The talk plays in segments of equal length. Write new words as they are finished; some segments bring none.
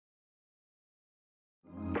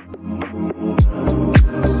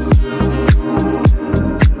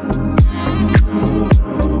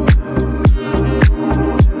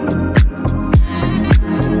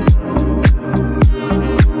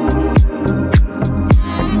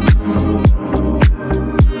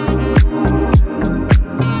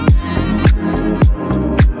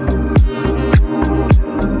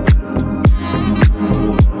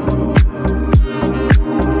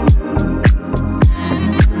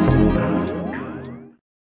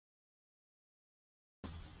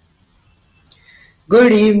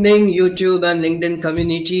Good evening, YouTube and LinkedIn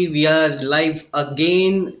community. We are live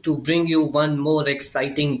again to bring you one more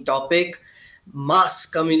exciting topic, mass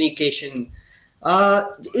communication.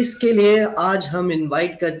 इसके लिए आज हम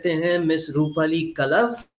invite करते हैं miss Rupali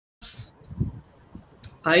कलव.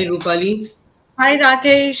 Hi Rupali. Hi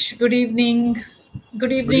Rakesh, good evening.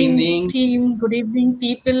 Good evening evening. team, good evening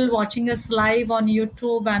people watching us live on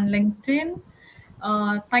YouTube and LinkedIn.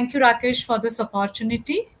 Thank you Rakesh for this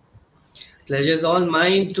opportunity. Pleasure is all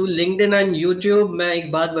mine. To LinkedIn and YouTube मैं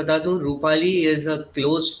एक बात बता दूं, Rupali is a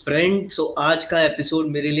close friend. So आज का episode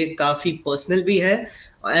मेरे लिए काफी पर्सनल भी है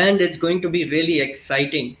and it's going to be really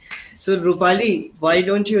exciting. So Rupali, why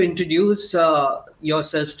don't you introduce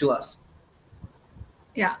yourself to us?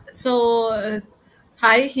 Yeah, so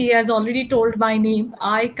hi, he has already told my name.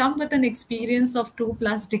 I come with an experience of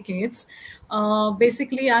 2+ decades.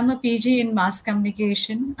 Basically, I'm a PG in mass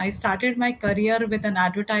communication. I started my career with an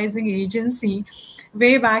advertising agency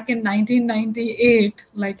way back in 1998.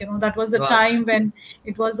 That was the Wow. time when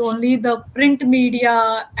it was only the print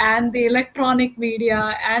media and the electronic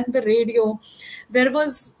media and the radio. There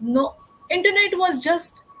was no, internet was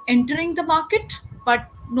just entering the market, but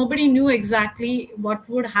nobody knew exactly what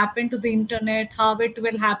would happen to the internet, how it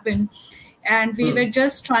will happen. And we were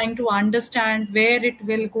just trying to understand where it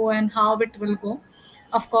will go and how it will go.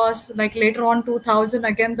 Of course, like later on 2000,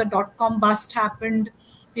 again, the dot-com bust happened.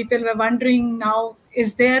 People were wondering now,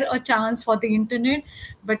 is there a chance for the internet?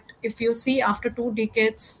 But if you see, after 2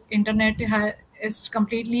 decades, internet is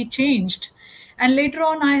completely changed. And later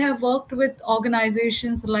on, I have worked with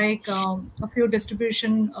organizations like a few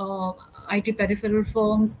distribution IT peripheral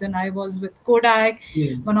firms. Then I was with Kodak,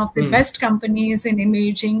 one of the best companies in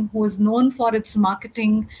imaging, who is known for its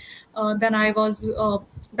marketing. Then I was,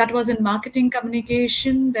 that was in marketing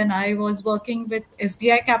communication. Then I was working with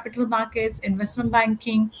SBI Capital Markets, investment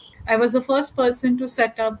banking. I was the first person to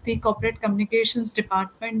set up the corporate communications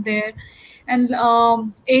department there. And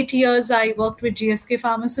 8 years I worked with GSK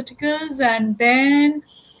Pharmaceuticals, and then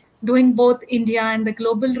doing both India and the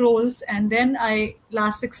global roles. And then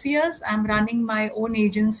last 6 years, I'm running my own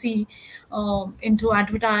agency into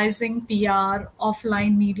advertising, PR,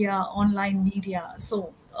 offline media, online media.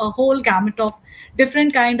 So a whole gamut of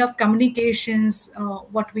different kind of communications,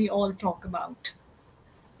 what we all talk about.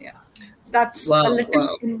 Yeah, that's a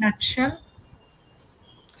little in a nutshell.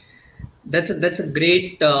 That's a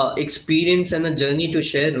great experience and a journey to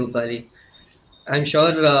share, Rupali. I'm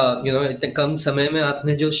sure इतने कम समय में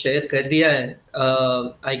आपने जो share कर दिया है,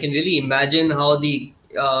 I can really imagine how the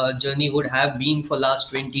journey would have been for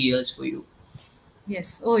last 20 years for you.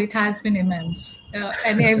 Yes, oh, it has been immense,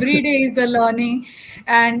 and every day is a learning,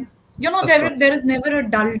 and there is never a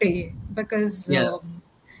dull day, because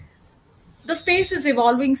the space is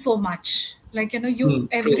evolving so much. You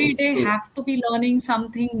every day have to be learning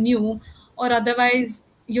something new, or otherwise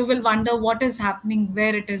you will wonder what is happening,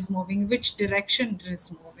 where it is moving, which direction it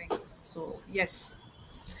is moving. So yes.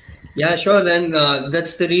 Yeah, sure. And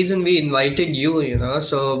that's the reason we invited you,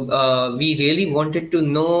 So we really wanted to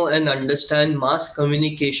know and understand mass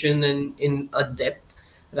communication in a depth,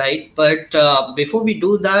 right? But before we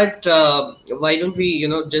do that, why don't we,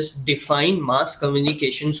 just define mass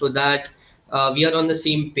communication so that we are on the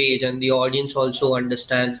same page and the audience also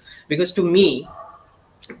understands? Because to me,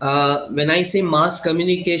 when I say mass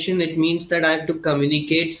communication, it means that I have to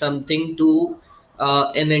communicate something to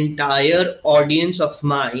an entire audience of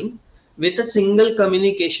mine with a single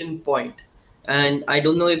communication point. And I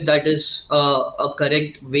don't know if that is a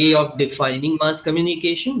correct way of defining mass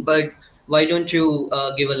communication, but why don't you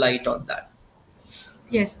give a light on that?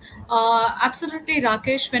 Yes, absolutely,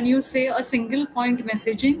 Rakesh. When you say a single point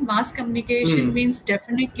messaging, mass communication means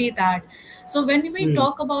definitely that. So when we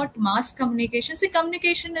talk about mass communication, see,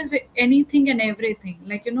 communication is anything and everything.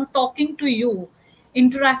 Talking to you,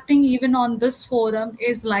 interacting even on this forum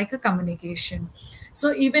is like a communication.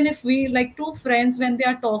 So even if we, like two friends, when they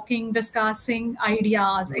are talking, discussing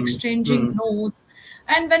ideas, exchanging notes,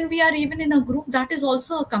 and when we are even in a group, that is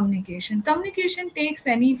also a communication. Communication takes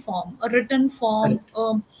any form, a written form,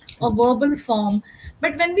 a verbal form.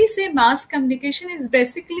 But when we say mass communication, is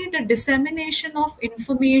basically the dissemination of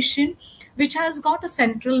information which has got a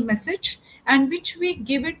central message and which we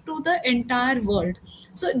give it to the entire world.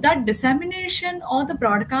 So that dissemination or the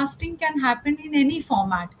broadcasting can happen in any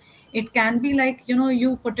format. It can be like,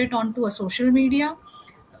 you put it onto a social media,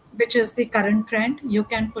 which is the current trend. You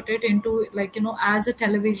can put it into as a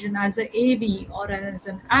television, as a AV, or as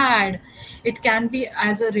an ad. It can be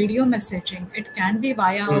as a radio messaging. It can be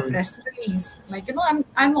via a press release.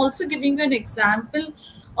 I'm also giving you an example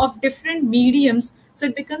of different mediums, so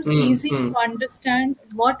it becomes Hmm. easy Hmm. to understand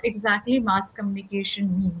what exactly mass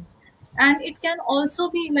communication means. And it can also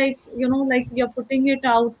be like, like you're putting it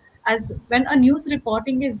out as when a news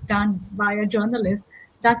reporting is done by a journalist,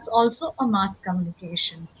 that's also a mass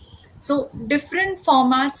communication. So different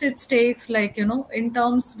formats it takes, like, in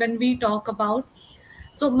terms when we talk about,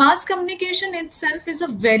 so mass communication itself is a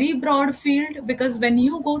very broad field, because when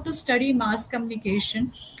you go to study mass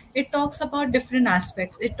communication, it talks about different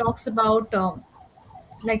aspects. It talks about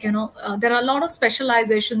like, there are a lot of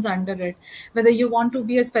specializations under it, whether you want to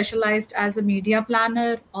be a specialized as a media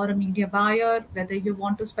planner or a media buyer, whether you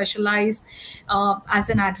want to specialize as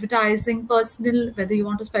an advertising personnel, whether you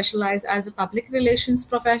want to specialize as a public relations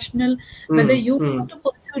professional, whether Hmm. you Hmm. want to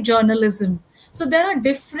pursue journalism. So there are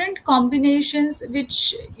different combinations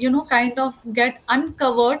which, kind of get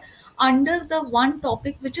uncovered under the one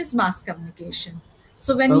topic, which is mass communication.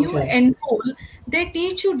 So when you Okay. enroll, they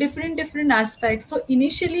teach you different aspects. So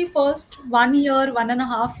initially, first 1 year,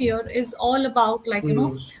 1.5 year is all about, like,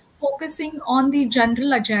 Hmm. focusing on the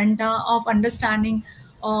general agenda of understanding,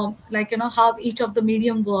 like, how each of the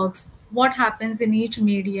medium works, what happens in each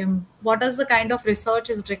medium, what is the kind of research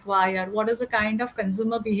is required, what is the kind of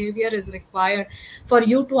consumer behavior is required for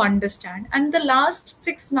you to understand. And the last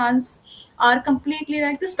 6 months are completely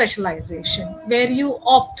like the specialization, where you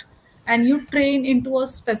opt and you train into a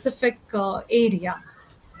specific area.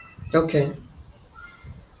 Okay.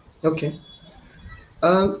 Okay.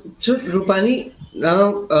 So Rupani,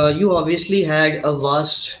 now you obviously had a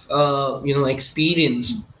vast,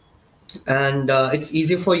 experience, and it's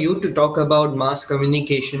easy for you to talk about mass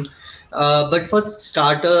communication. But for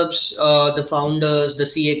startups, the founders, the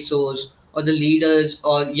CXOs, or the leaders,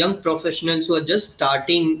 or young professionals who are just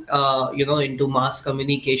starting, into mass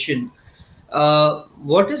communication,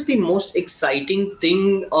 what is the most exciting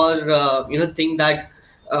thing, or thing that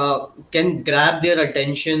can grab their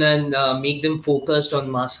attention and make them focused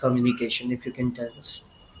on mass communication? If you can tell us.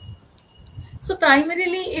 So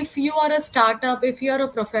primarily, if you are a startup, if you are a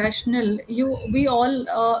professional, we all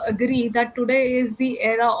agree that today is the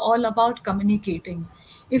era all about communicating.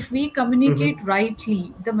 If we Mm-hmm. communicate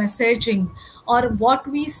rightly, the messaging or what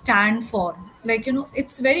we stand for, like,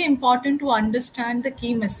 it's very important to understand the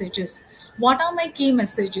key messages. What are my key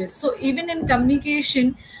messages? So even in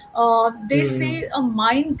communication, they Mm. say a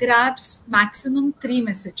mind grabs maximum three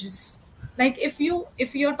messages. Like if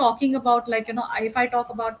you're talking about, like, if I talk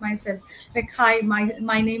about myself, like, hi,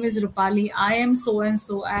 my name is Rupali, I am so and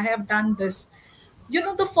so, I have done this,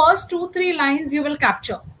 the first two three lines you will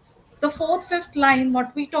capture. The fourth fifth line,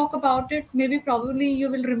 what we talk about it, maybe probably you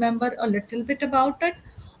will remember a little bit about it,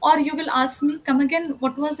 or you will ask me, come again,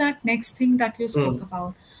 what was that next thing that you spoke Mm.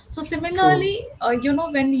 about? So True. similarly,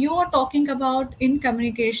 when you are talking about in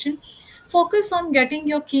communication, focus on getting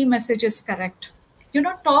your key messages correct.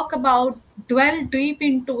 Talk about, dwell deep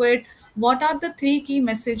into it, what are the three key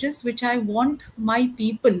messages which I want my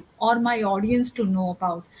people or my audience to know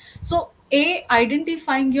about. So a,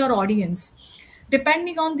 identifying your audience.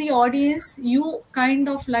 Depending on the audience, you kind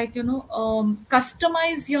of, like,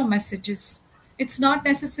 customize your messages. It's not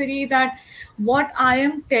necessary that what I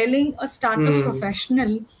am telling a startup Mm.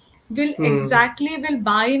 professional Mm. will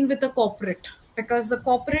buy in with the corporate, because the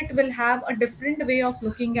corporate will have a different way of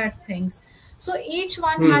looking at things. So each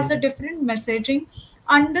one has Mm. a different messaging.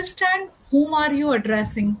 Understand whom are you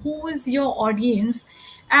addressing, who is your audience,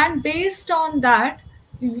 and based on that,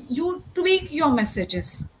 you tweak your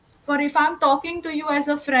messages. For if I'm talking to you as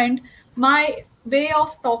a friend, my way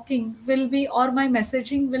of talking will be, or my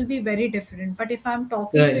messaging will be very different. But if I'm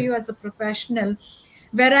talking to Right. you as a professional,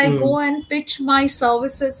 where I Mm. go and pitch my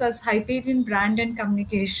services as Hyperion brand and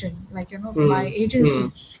communication, like, my Mm. agency,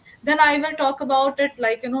 Mm. then I will talk about it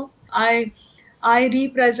like, I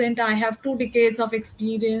represent, I have 2 decades of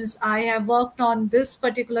experience. I have worked on this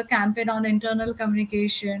particular campaign on internal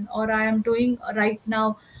communication, or I am doing right now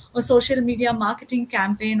a social media marketing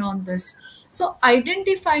campaign on this. So,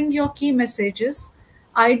 identifying your key messages,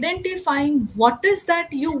 identifying what is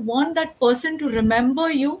that you want that person to remember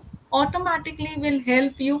you, automatically will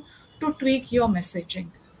help you to tweak your messaging.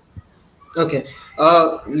 Okay.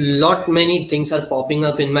 Lot many things are popping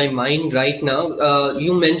up in my mind right now.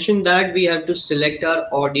 You mentioned that we have to select our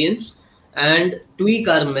audience and tweak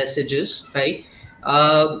our messages, right?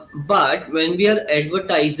 But when we are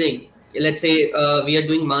advertising, let's say we are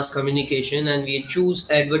doing mass communication and we choose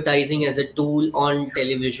advertising as a tool on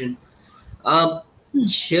television. Um,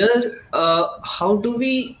 Here, how do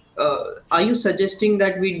we? Are you suggesting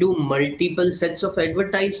that we do multiple sets of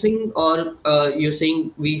advertising, or you're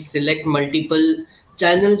saying we select multiple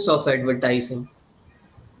channels of advertising?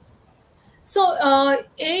 So,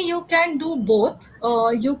 you can do both.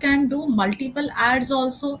 You can do multiple ads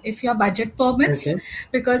also if your budget permits, Okay.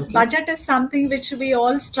 because Okay. budget is something which we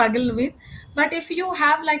all struggle with. But if you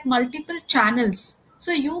have like multiple channels,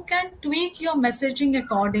 so you can tweak your messaging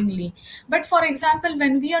accordingly. But for example,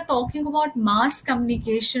 when we are talking about mass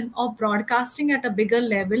communication or broadcasting at a bigger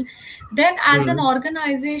level, then as an Hmm.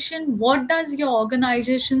 organization, what does your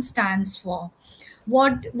organization stands for?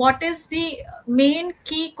 What is the main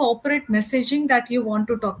key corporate messaging that you want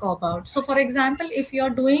to talk about? So for example, if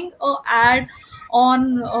you're doing a ad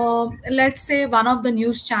on let's say one of the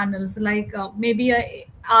news channels, like maybe a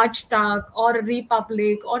Aaj Tak or a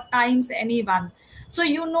Republic or Times, anyone, so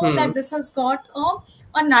you know Hmm. that this has got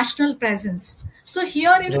a national presence. So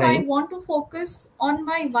here, if I Right. want to focus on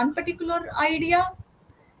my one particular idea,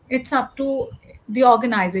 it's up to the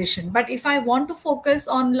organization. But if I want to focus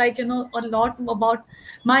on, like, a lot about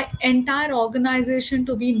my entire organization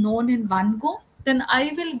to be known in one go, then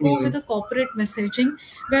I will go Hmm. with a corporate messaging,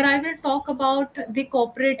 where I will talk about the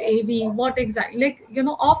corporate AV, what exactly, like,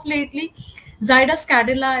 off lately Zydus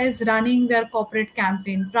Cadila is running their corporate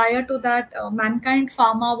campaign. Prior to that, Mankind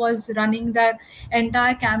Pharma was running their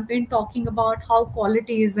entire campaign talking about how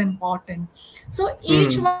quality is important. So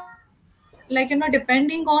each Hmm. one, like,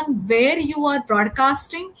 depending on where you are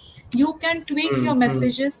broadcasting, you can tweak Hmm. your Hmm.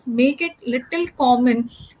 messages, make it little common,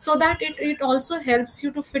 so that it also helps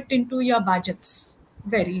you to fit into your budgets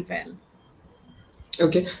very well.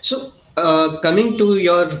 Okay. So, coming to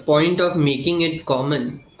your point of making it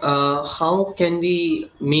common, how can we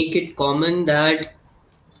make it common that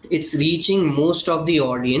it's reaching most of the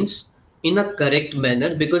audience in a correct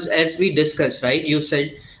manner? Because as we discussed, right, you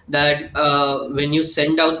said that when you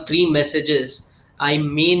send out three messages, I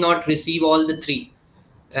may not receive all the three,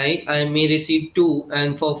 right? I may receive two,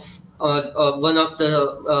 and for one of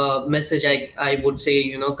the message, I would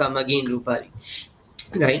say, come again, Rupali,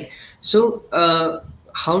 right? So,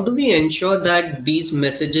 how do we ensure that these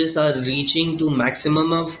messages are reaching to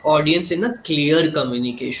maximum of audience in a clear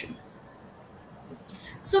communication?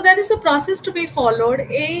 So there is a process to be followed.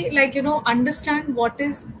 A, like, understand what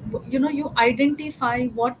is, you identify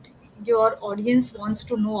what your audience wants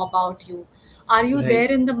to know about you. Are you Right.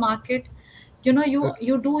 there in the market? You Okay.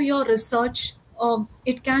 you do your research.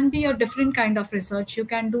 It can be a different kind of research. You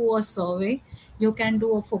can do a survey, you can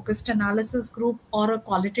do a focused analysis group or a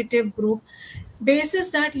qualitative group. Basis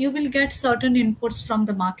that, you will get certain inputs from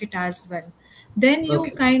the market as well. Then you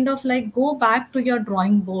Okay. kind of like go back to your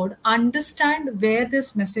drawing board, understand where these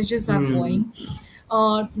messages are Hmm. going,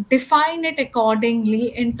 define it accordingly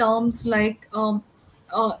in terms like,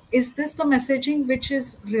 is this the messaging which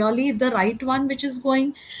is really the right one which is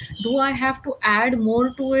going? Do I have to add more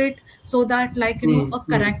to it, so that, like, Hmm. a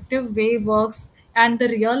Hmm. corrective way works, and the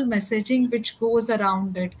real messaging which goes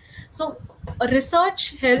around it? So research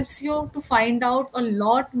helps you to find out a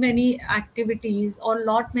lot many activities or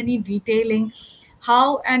lot many detailing,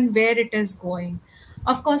 how and where it is going.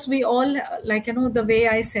 Of course, we all, like, the way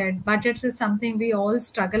I said, budgets is something we all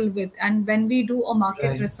struggle with. And when we do a market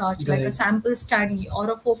Right. research, like a Right. sample study or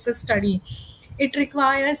a focus study, it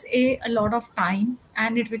requires a lot of time,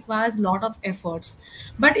 and it requires a lot of efforts.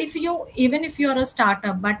 But if you, even if you're a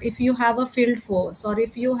startup, but if you have a field force, or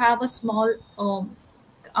if you have a small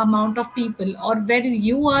amount of people, or where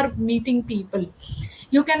you are meeting people,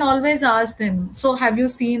 you can always ask them, so have you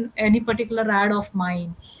seen any particular ad of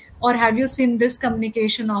mine, or have you seen this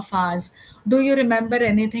communication of ours? Do you remember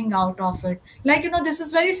anything out of it? Like, this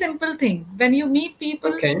is very simple thing. When you meet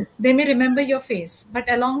people, Okay. they may remember your face, but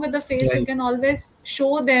along with the face, you Right. can always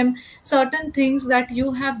show them certain things that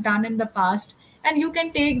you have done in the past, and you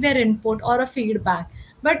can take their input or a feedback.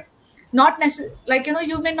 But not necessarily, like,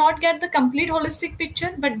 you may not get the complete holistic picture,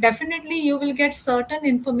 but definitely you will get certain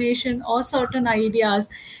information or certain ideas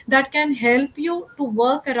that can help you to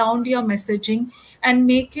work around your messaging and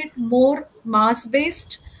make it more mass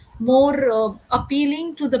based, more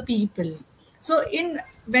appealing to the people. So in,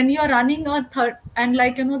 when you're running a third, and,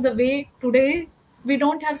 like, the way today, we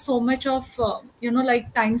don't have so much of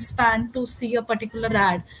like time span to see a particular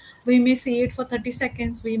ad. We may see it for 30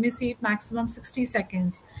 seconds, we may see it maximum 60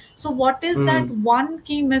 seconds. So what is that Hmm. one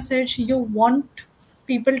key message you want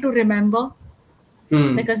people to remember?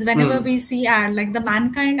 Hmm. Because whenever Hmm. we see ad, like the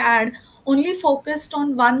Mankind ad, only focused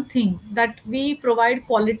on one thing, that we provide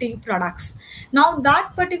quality products. Now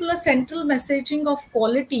that particular central messaging of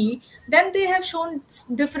quality, then they have shown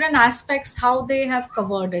different aspects how they have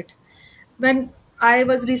covered it. When I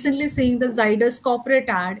was recently seeing the Zydus corporate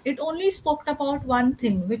ad, it only spoke about one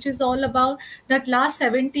thing, which is all about that last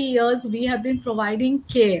 70 years we have been providing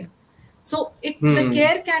care. So the Hmm.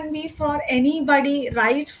 care can be for anybody,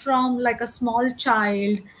 right from like a small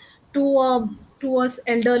child to a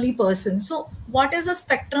elderly person. So what is the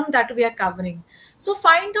spectrum that we are covering? So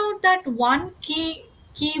find out that one key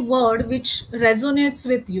word which resonates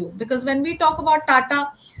with you, because when we talk about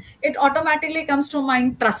Tata, it automatically comes to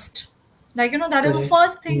mind trust. Like, that is the Correct.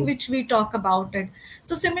 first thing Hmm. which we talk about it.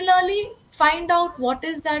 So similarly, find out what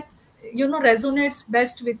is that resonates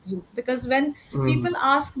best with you, because when Hmm. people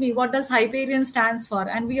ask me what does Hyperion stands for,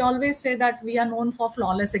 and we always say that we are known for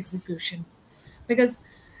flawless execution, because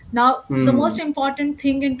now the Hmm. most important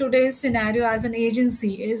thing in today's scenario as an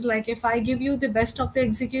agency is like, if I give you the best of the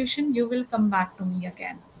execution, you will come back to me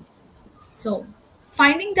again. So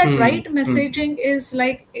finding that Hmm. right Hmm. messaging is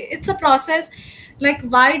like, it's a process. Like,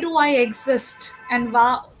 why do I exist? And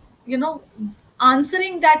why, you know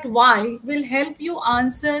answering that why will help you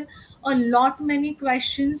answer a lot many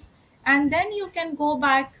questions. And then you can go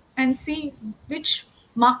back and see which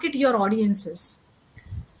market your audience is.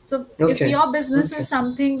 So if Okay. your business Okay. is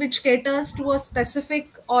something which caters to a specific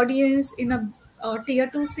audience in a tier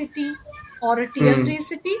 2 city or a tier Hmm. 3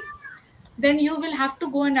 city, then you will have to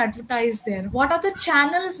go and advertise there. What are the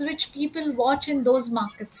channels which people watch in those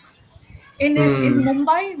markets? In Hmm.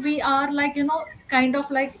 Mumbai, we are like, kind of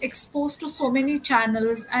like exposed to so many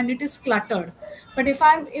channels and it is cluttered. But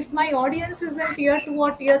if my audience is in tier 2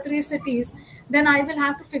 or tier 3 cities, then I will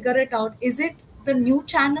have to figure it out. Is it the new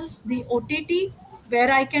channels, the OTT,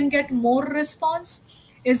 where I can get more response?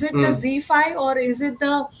 Is it the Hmm. Z5, or is it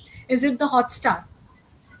the Hotstar?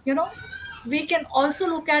 you know we can also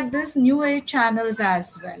look at this new age channels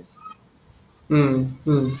as well. Hmm.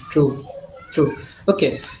 Hmm. True. True.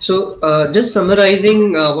 Okay. So, just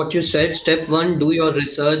summarizing what you said, step one, do your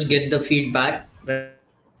research, get the feedback,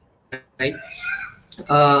 right?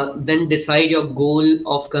 Then decide your goal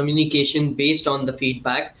of communication based on the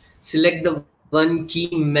feedback. Select the one key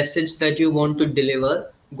message that you want to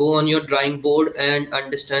deliver. Go on your drawing board and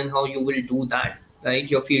understand how you will do that. Right?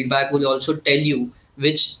 Your feedback will also tell you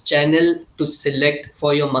which channel to select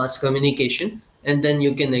for your mass communication, and then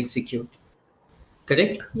you can execute.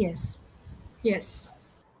 Correct? Yes, yes.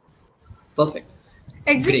 Perfect.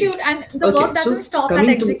 Great. Execute, and the Okay. work So doesn't stop at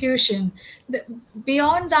coming to, execution.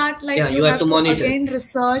 Beyond that, yeah, like, you you have have to to monitor. again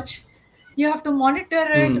research. You have to monitor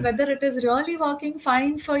it, Hmm. whether it is really working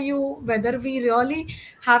fine for you, whether we really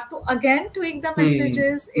have to again tweak the Hmm.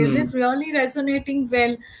 messages. Is Hmm. it really resonating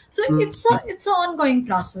well? So Hmm. it's an ongoing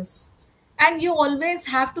process, and you always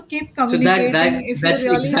have to keep So that communicating that if you that's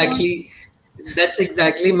really want.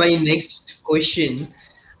 exactly my next question.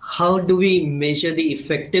 How do we measure the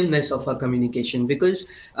effectiveness of our communication? Because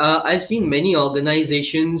I've seen many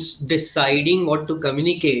organizations deciding what to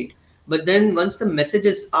communicate, but then once the message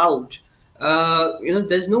is out,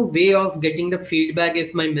 there's no way of getting the feedback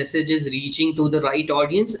if my message is reaching to the right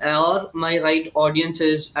audience, or my right audience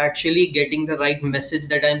is actually getting the right message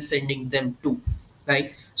that I'm sending them to,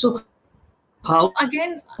 right? So how do we measure the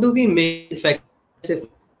Again, effectiveness if my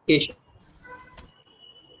communication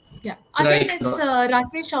yeah, is right again, or it's not?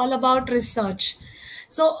 Rakesh, all about research.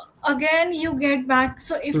 So again, you get back.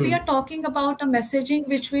 So if we Hmm. are talking about a messaging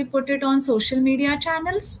which we put it on social media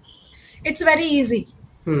channels, it's very easy,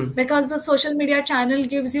 Hmm. because the social media channel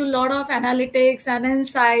gives you a lot of analytics and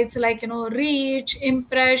insights, like, reach,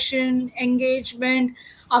 impression, engagement,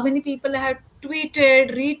 how many people have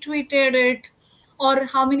tweeted, retweeted it, or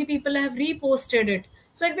how many people have reposted it.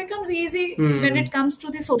 So it becomes easy when Hmm. it comes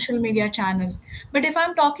to the social media channels. But if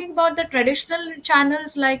I'm talking about the traditional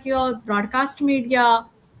channels, like your broadcast media,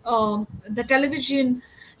 the television.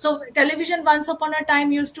 So television once upon a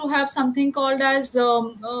time used to have something called as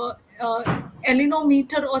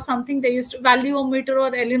elinometer, or something they used to, valuometer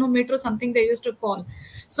or elinometer, something they used to call.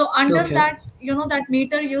 So under Okay. that, that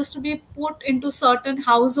meter used to be put into certain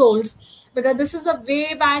households, because this is a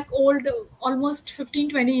way back old, almost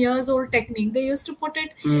 15-20 years old technique. They used to put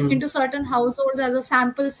it Hmm. into certain households as a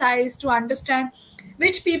sample size to understand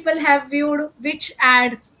which people have viewed which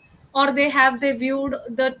ad, or they viewed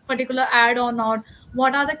the particular ad or not.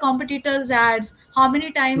 What are the competitors ads? How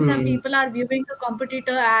many times have Hmm. people are viewing the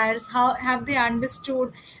competitor ads? How have they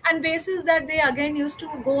understood? And basis that, they again used to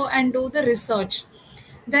go and do the research.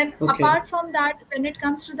 Then Okay. apart from that, when it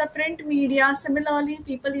comes to the print media, similarly,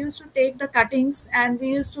 people used to take the cuttings and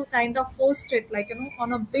we used to kind of post it, like,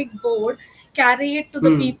 on a big board, carry it to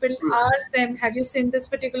the Hmm. people, ask them, have you seen this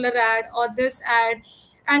particular ad or this ad?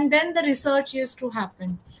 And then the research used to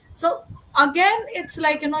happen. So again, it's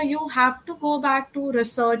like, you have to go back to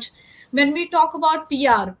research. When we talk about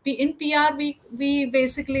PR, in PR, we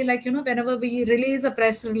basically, like, whenever we release a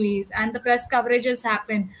press release and the press coverages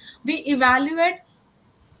happen, we evaluate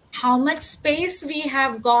how much space we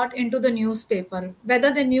have got into the newspaper,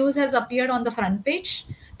 whether the news has appeared on the front page,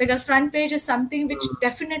 because front page is something which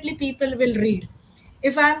definitely people will read.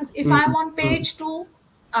 If I'm on Mm. page 2,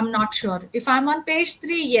 I'm not sure. If I'm on page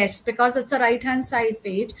 3, yes, because it's a right hand side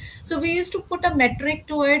page. So we used to put a metric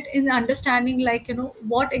to it in understanding, like,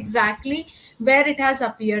 what exactly, where it has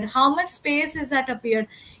appeared, how much space is that appeared.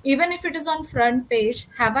 Even if it is on front page,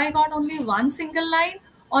 have I got only one single line,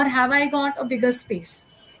 or have I got a bigger space?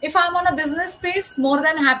 If I'm on a business space, more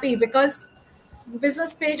than happy, because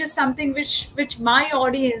business page is something which my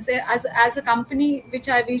audience, as a company, which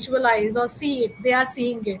I visualize or see it, they are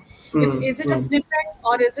seeing it. If Mm. is it a Mm. snippet,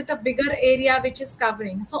 or is it a bigger area which is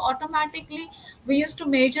covering, so automatically we used to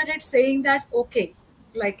measure it, saying that okay,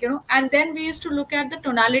 like, and then we used to look at the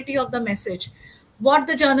tonality of the message, what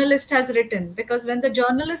the journalist has written, because when the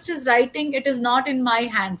journalist is writing, it is not in my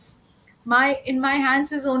hands. My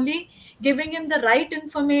hands is only giving him the right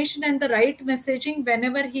information and the right messaging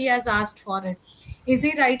whenever he has asked for it. Is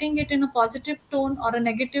he writing it in a positive tone or a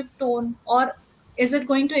negative tone, or is it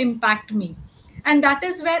going to impact me? And that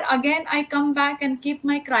is where again I come back and keep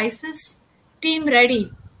my crisis team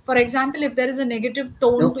ready. For example, if there is a negative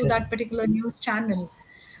tone to Okay. that particular news channel,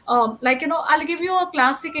 like, I'll give you a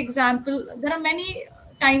classic example. There are many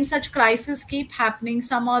times such crises keep happening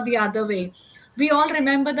some or the other way. We all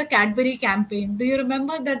remember the Cadbury campaign. Do you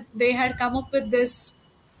remember that they had come up with this,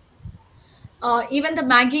 even the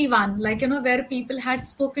Maggie one, like, where people had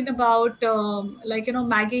spoken about, like,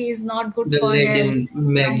 Maggie is not good The for lead health, in and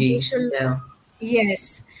we Maggie. should. Yeah.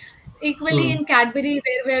 Yes. Equally Mm. in Cadbury,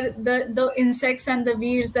 there were the insects and the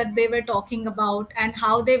weeds that they were talking about, and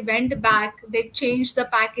how they went back, they changed the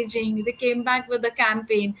packaging, they came back with the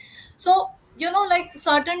campaign. So, like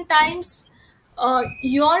certain times,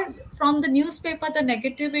 you're from the newspaper, the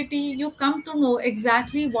negativity, you come to know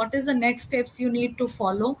exactly what is the next steps you need to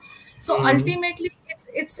follow. So Mm. ultimately,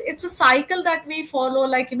 it's a cycle that we follow.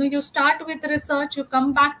 Like, you start with research, you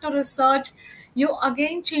come back to research, you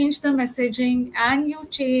again change the messaging, and you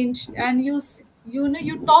change, and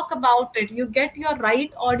you talk about it, you get your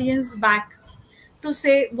right audience back to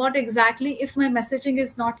say what exactly, if my messaging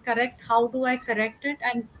is not correct, how do I correct it,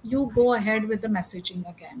 and you go ahead with the messaging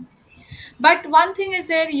again. But one thing is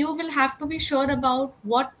there, you will have to be sure about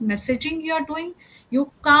what messaging you are doing.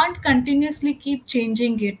 You can't continuously keep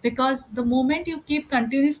changing it, because the moment you keep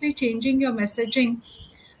continuously changing your messaging,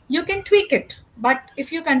 you can tweak it. But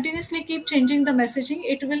if you continuously keep changing the messaging,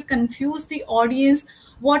 it will confuse the audience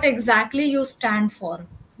what exactly you stand for.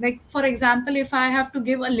 Like, for example, if I have to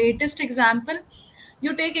give a latest example,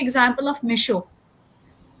 you take example of Misho.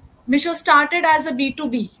 Misho started as a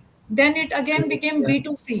B2B, then it again became Yeah.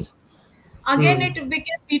 B2C, again Mm. it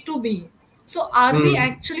became B2B. So are we Mm.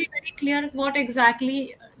 actually very clear what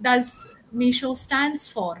exactly does Misho stands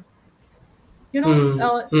for? you know Mm.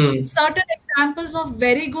 uh, Mm. Certain examples of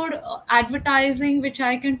very good advertising which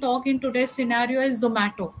I can talk in today's scenario is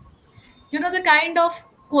Zomato. The kind of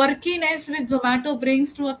quirkiness which Zomato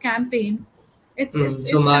brings to a campaign, it's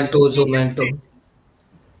Zomato, completely Zomato. different.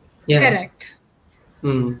 Yeah. Correct.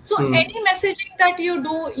 Mm. So Mm. any messaging that you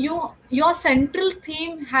do, your central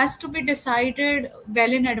theme has to be decided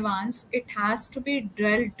well in advance. It has to be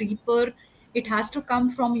drilled deeper. It has to come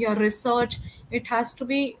from your research. It has to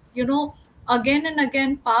be, again and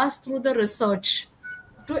again passed through the research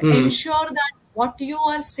to Mm. ensure that what you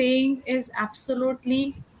are saying is absolutely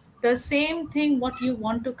the same thing what you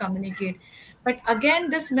want to communicate. But again,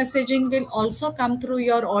 this messaging will also come through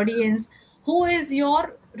your audience, who is your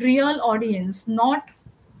real audience, not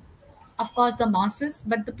of course the masses,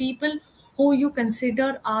 but the people who you consider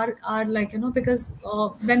are like, because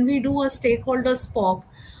when we do a stakeholder spoke,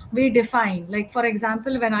 we define, like, for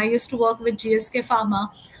example, when I used to work with GSK Pharma,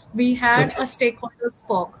 we had Okay. a stakeholder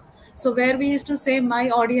spoke. So where we used to say my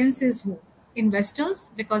audience is who?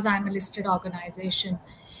 Investors, because I'm a listed organization.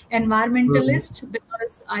 Mm. Environmentalist,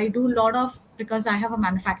 because I do a lot of, because I have a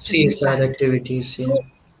manufacturing CSR plant. activities. Yeah. So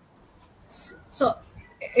so,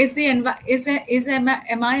 is the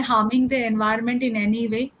am I harming the environment in any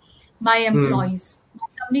way? My Mm. employees. My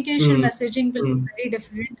communication Mm. messaging will be Mm. very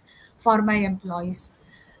different for my employees.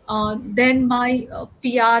 Then my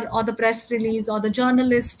PR or the press release or the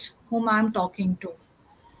journalist whom I'm talking to.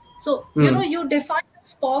 So, Mm. you define a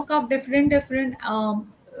spoke of different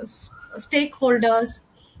stakeholders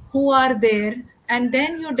who are there, and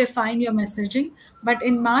then you define your messaging. But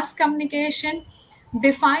in mass communication,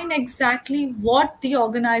 define exactly what the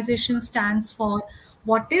organization stands for,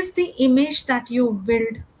 what is the image that you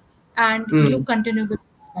build, and you Mm. continue with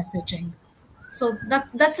this messaging. So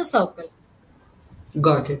that's a circle.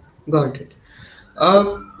 Got it. Got it.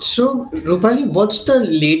 So, Rupali, what's the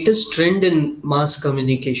latest trend in mass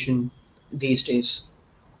communication these days?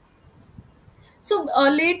 So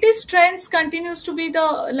latest trends continues to be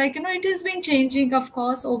the, it has been changing, of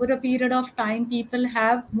course, over a period of time. People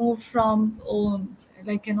have moved from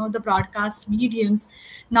the broadcast mediums.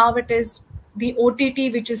 Now it is the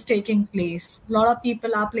OTT which is taking place. A lot of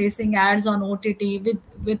people are placing ads on OTT.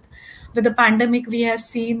 With the pandemic, we have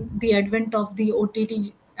seen the advent of the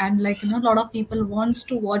OTT, and a lot of people wants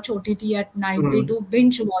to watch OTT at night. They Hmm. do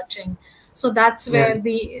binge watching, so that's Yeah. where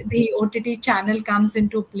the OTT channel comes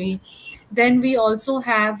into play. Then we also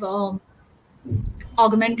have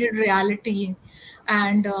augmented reality,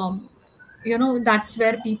 and that's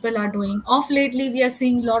where people are doing. Off lately, we are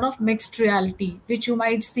seeing a lot of mixed reality, which you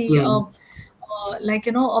might see Hmm.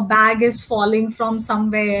 a bag is falling from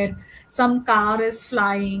somewhere, some car is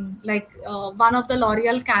flying. One of the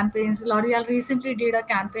L'Oreal recently did a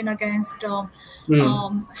campaign against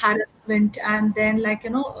Hmm. harassment, and then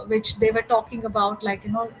which they were talking about,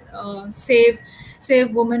 save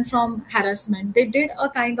women from harassment. They did a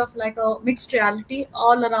kind of like a mixed reality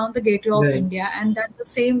all around the gateway of Right. India, and then the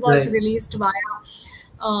same was Right. released via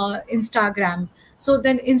Instagram. So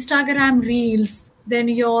then Instagram Reels, then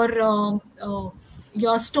your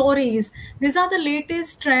stories. These are the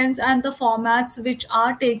latest trends and the formats which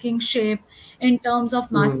are taking shape in terms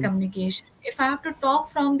of mass Hmm. communication. If I have to talk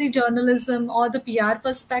from the journalism or the PR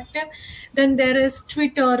perspective, then there is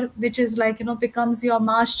Twitter, which is becomes your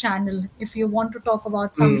mass channel. If you want to talk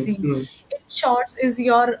about Hmm. something, Hmm. in shorts is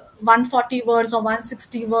your 140 words or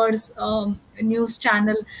 160 words news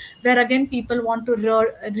channel, where again people want to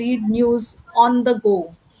read news on the go.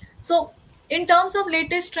 So in terms of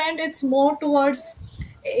latest trend, it's more towards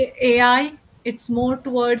AI. It's more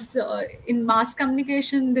towards in mass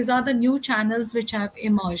communication. These are the new channels which have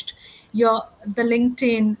emerged. The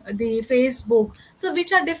LinkedIn, the Facebook. So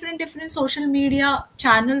which are different social media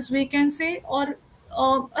channels, we can say, or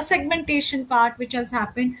a segmentation part which has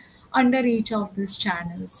happened under each of these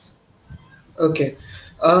channels. Okay.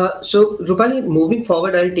 So, Rupali, moving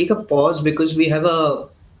forward, I'll take a pause because we have a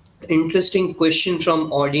interesting question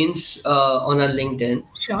from audience on our LinkedIn.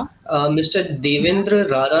 Sure. Mr. Yeah. Devendra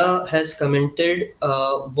Rara has commented,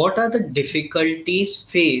 what are the difficulties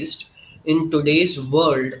faced in today's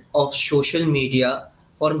world of social media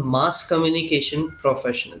for mass communication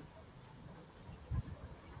professional?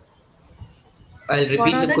 I'll What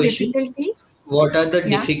repeat are the the question. difficulties? What are the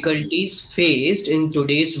Yeah. difficulties faced in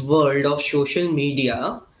today's world of social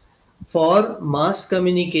media for mass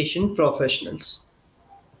communication professionals?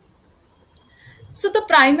 So the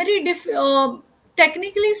primary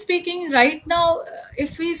technically speaking, right now,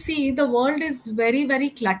 if we see, the world is very, very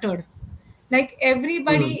cluttered. Like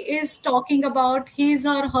everybody Hmm. is talking about his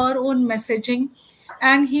or her own messaging,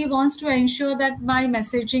 and he wants to ensure that my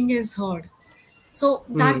messaging is heard. So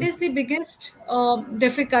that Hmm. is the biggest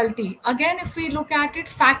difficulty. Again, if we look at it,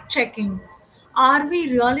 fact checking. Are we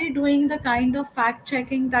really doing the kind of fact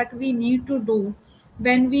checking that we need to do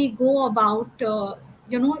when we go about,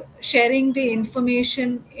 sharing the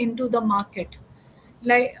information into the market?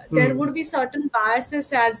 Like there Hmm. would be certain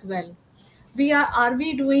biases as well. Are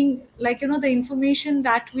we doing, the information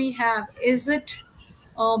that we have, is it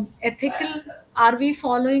ethical? Are we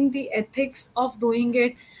following the ethics of doing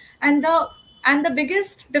it? And the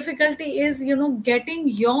biggest difficulty is, getting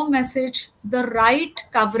your message the right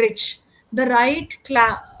coverage, the right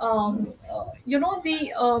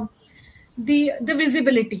the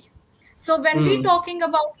visibility. So when we Hmm. talking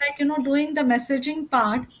about, doing the messaging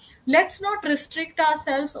part, let's not restrict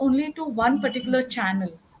ourselves only to one particular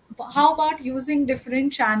channel. How about using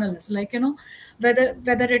different channels,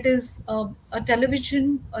 whether it is a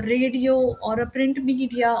television, a radio, or a print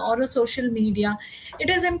media, or a social media. It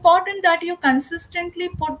is important that you consistently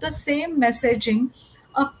put the same messaging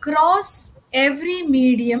across every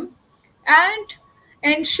medium, and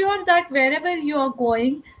ensure that wherever you are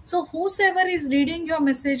going, so whosoever is reading your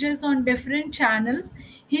messages on different channels,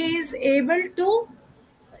 he is able to,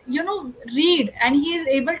 read, and he is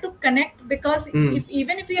able to connect. Because Hmm. if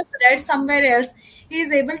even if he has read somewhere else, he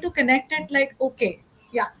is able to connect it, like, okay,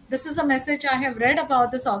 yeah, this is a message I have read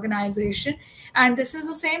about this organization, and this is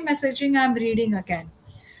the same messaging I'm reading again.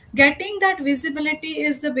 Getting that visibility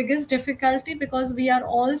is the biggest difficulty, because we are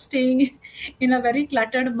all staying in a very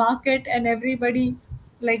cluttered market, and everybody,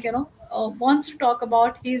 wants to talk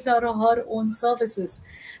about his or her own services.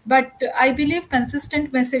 But I believe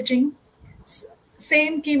consistent messaging, s-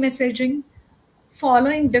 same key messaging,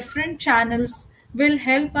 following different channels, will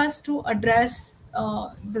help us to address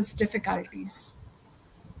these difficulties.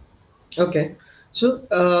 Okay. So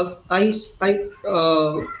I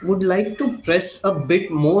would like to press a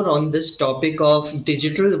bit more on this topic of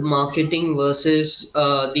digital marketing versus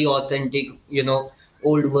the authentic,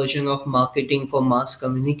 old version of marketing for mass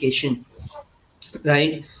communication,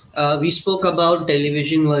 right? We spoke about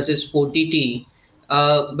television versus OTT,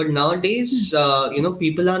 but nowadays,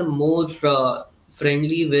 people are more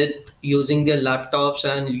friendly with using their laptops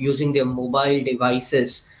and using their mobile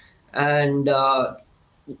devices, and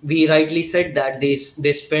we rightly said that they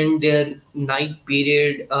spend their night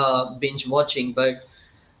period binge watching, but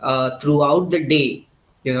throughout the day,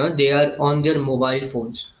 they are on their mobile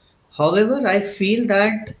phones. However, I feel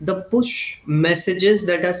that the push messages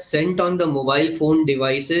that are sent on the mobile phone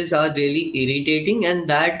devices are really irritating, and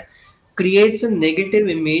that creates a negative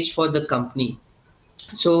image for the company.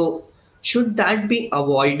 So, should that be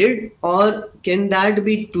avoided, or can that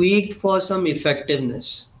be tweaked for some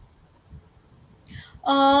effectiveness?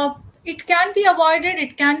 uh, it can be avoided,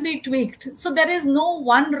 it can be tweaked, so there is no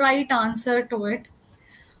one right answer to it.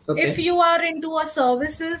 If Okay. you are into a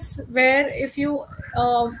services where, if you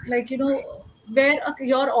where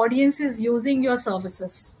your audience is using your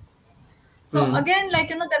services, so Hmm. again, there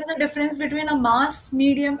is a difference between a mass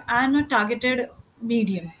medium and a targeted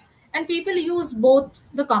medium, and people use both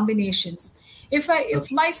the combinations. If Okay.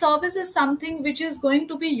 my service is something which is going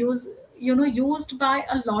to be used by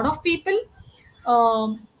a lot of people,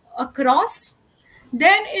 across,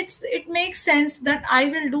 then it makes sense that I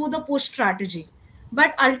will do the push strategy.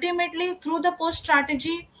 But ultimately, through the push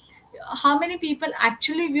strategy, how many people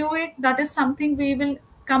actually view it, that is something we will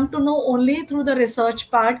come to know only through the research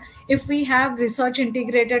part, if we have research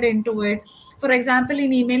integrated into it. For example,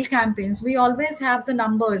 in email campaigns, we always have the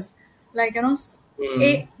numbers, like Hmm.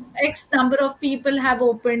 a x number of people have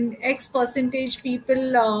opened, x percentage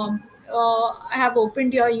people have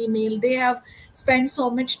opened your email, they have spent so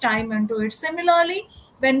much time into it. Similarly,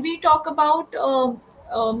 when we talk about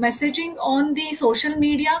messaging on the social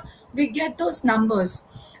media, we get those numbers.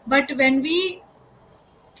 But when we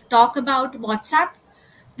talk about WhatsApp,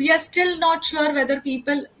 we are still not sure whether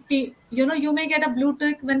you may get a blue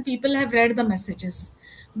tick when people have read the messages,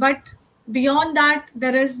 but beyond that,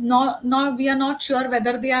 there is no, we are not sure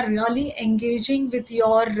whether they are really engaging with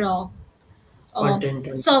your Content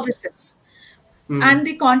and services hmm. and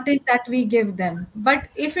the content that we give them. But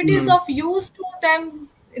if it is Hmm. of use to them,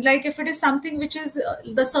 like if it is something which is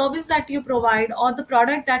the service that you provide or the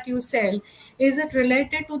product that you sell, is it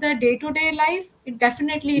related to their day to day life, it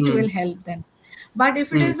Hmm. will help them. But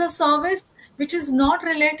if it Hmm. is a service which is not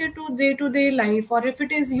related to day life, or if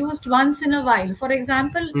it is used once in a while, for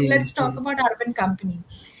example, Hmm. let's talk Hmm. about urban company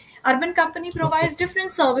Okay. provides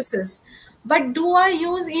different services, but do I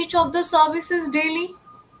use each of the services daily?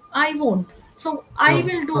 I won't. So I No.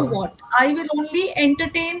 will do No. what? I will only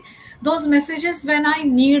entertain those messages when I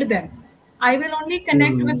need them. I will only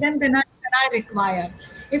connect with Hmm. them when I require.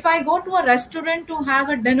 If I go to a restaurant to have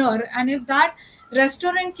a dinner, and if that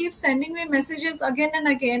restaurant keeps sending me messages again and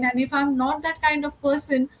again, and if I'm not that kind of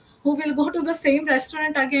person who will go to the same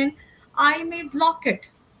restaurant again, I may block it.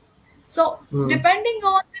 So, Hmm. depending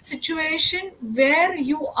on the situation where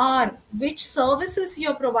you are, which services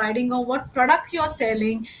you're providing, or what product you're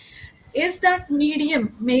selling, is that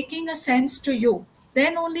medium making a sense to you?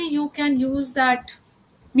 Then only you can use that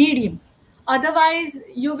medium. Otherwise,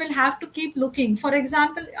 you will have to keep looking. For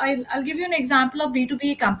example, I'll give you an example of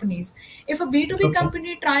B2B companies. If a B2B Okay.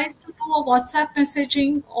 company tries to do a WhatsApp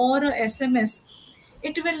messaging or a SMS,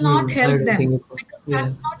 it will not Hmm. I help don't them think it. because Yeah.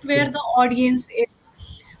 that's not Yeah. where the audience is.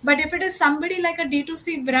 But if it is somebody like a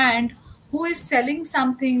D2C brand who is selling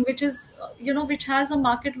something which is, which has a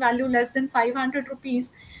market value less than 500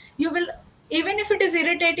 rupees, you will, even if it is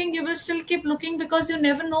irritating, you will still keep looking because you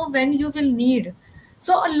never know when you will need.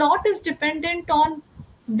 So a lot is dependent on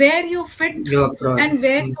where you fit Your product. and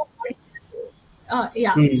where Hmm. your audience.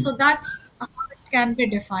 Yeah, Hmm. so that's how it can be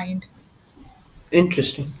defined.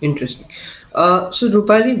 Interesting. Interesting. So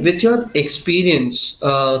Rupali, with your experience,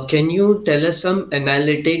 can you tell us some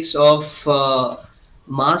analytics of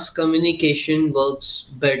mass communication works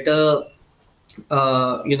better,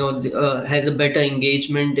 has a better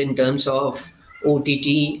engagement in terms of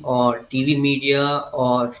OTT or TV media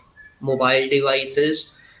or mobile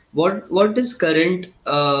devices? What is current,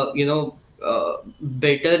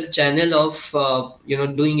 better channel of,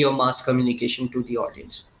 doing your mass communication to the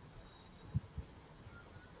audience?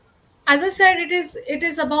 As I said, it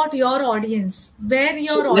is about your audience, where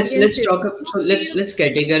So your let's audience let's is. talk. You So let's feel. let's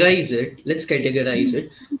categorize it. Let's categorize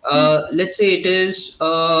it. Let's say it is,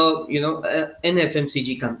 an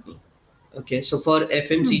FMCG company. Okay, so for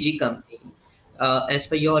FMCG company, as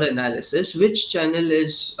per your analysis, which channel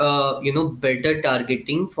is better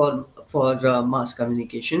targeting for mass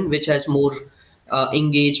communication, which has more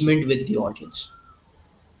engagement with the audience?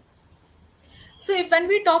 So if when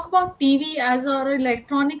we talk about TV as our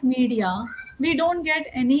electronic media, we don't get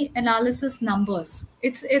any analysis numbers.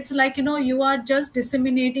 It's like, you are just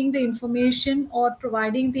disseminating the information or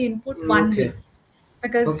providing the input one Okay. way,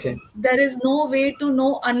 because Okay. there is no way to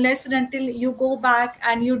know unless and until you go back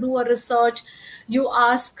and you do a research. You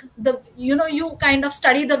ask you kind of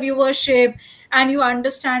study the viewership, and you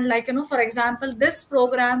understand, like, for example, this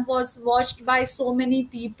program was watched by so many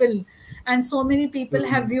people and so many people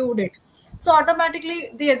have Mm. viewed it. So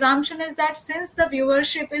automatically the assumption is that since the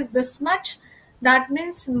viewership is this much, that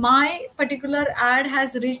means my particular ad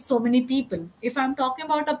has reached so many people. If I'm talking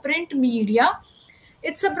about a print media,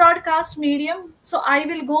 it's a broadcast medium, so I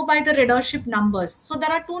will go by the readership numbers. So there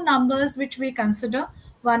are two numbers which we consider.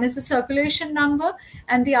 One is the circulation number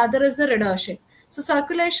and the other is the readership. So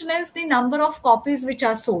circulation is the number of copies which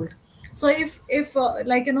are sold. So if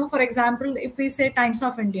like, for example, if we say Times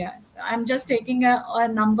of India, I'm just taking a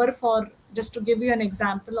number for just to give you an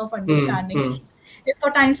example of Mm. understanding. Mm. If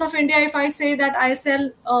for Times of India, if I say that I sell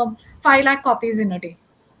 5 lakh copies in a day,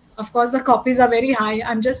 of course the copies are very high.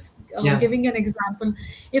 I'm just Yeah. giving an example.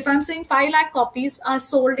 If I'm saying 5 lakh copies are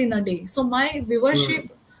sold in a day, so my viewership,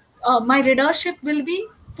 Mm. my readership will be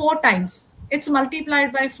 4 times. It's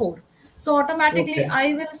multiplied by 4. So automatically Okay.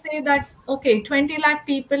 I will say that, okay, 20 lakh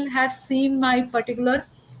people have seen my particular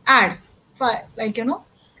ad. Like,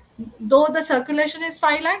 though the circulation is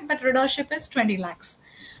 5 lakh, but readership is 20 lakhs.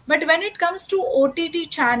 But when it comes to OTT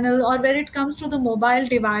channel, or when it comes to the mobile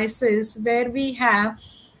devices, where we have,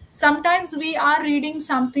 sometimes we are reading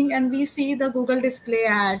something and we see the Google display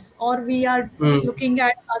ads, or we are Mm. looking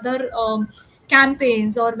at other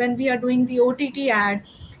campaigns, or when we are doing the OTT ad,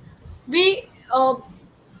 we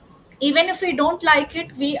even if we don't like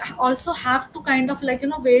it, we also have to kind of, like,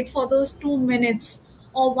 wait for those 2 minutes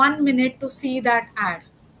or 1 minute to see that ad.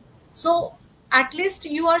 So at least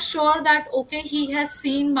you are sure that, okay, he has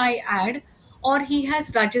seen my ad or he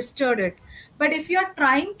has registered it. But if you are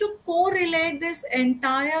trying to correlate this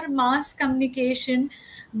entire mass communication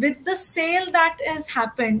with the sale that has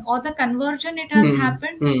happened or the conversion it has Mm.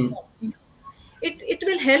 happened, Mm. no. It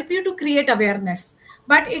will help you to create awareness,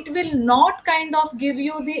 but it will not kind of give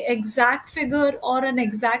you the exact figure or an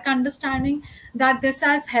exact understanding that this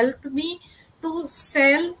has helped me to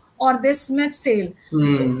sell or this much sale.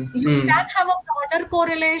 Mm. You Mm. can have a broader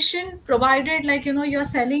correlation, provided, like, you're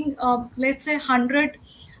selling let's say 100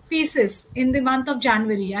 pieces in the month of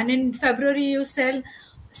January, and in February you sell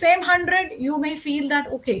same 100. You may feel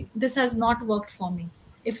that, okay, this has not worked for me.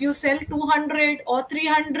 If you sell 200 or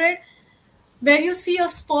 300, where you see a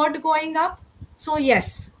spot going up, so yes,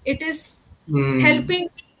 it is Mm. helping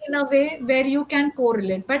in a way where you can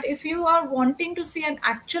correlate. But if you are wanting to see an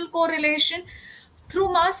actual correlation through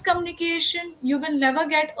mass communication, you will never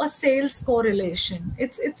get a sales correlation.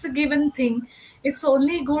 It's a given thing. It's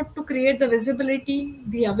only good to create the visibility,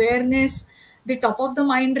 the awareness, the top of the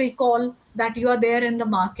mind recall that you are there in the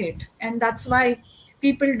market, and that's why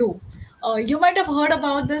people do. You might have heard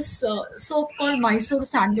about this soap called Mysore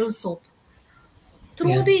sandal soap.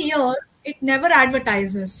 Through Yeah. the year, it never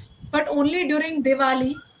advertises, but only during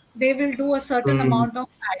Diwali they will do a certain Mm. amount of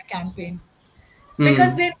ad campaign,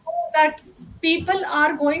 because Mm. they know that people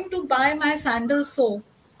are going to buy my sandal soap,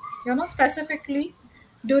 specifically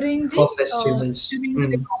during the For festivals. Mm.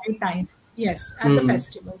 Diwali times. Yes, at the Mm.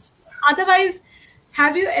 festivals. Otherwise,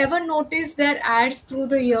 have you ever noticed their ads through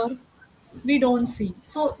the year? We don't see.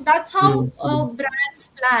 So that's how Mm. Mm. brands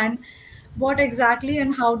plan what exactly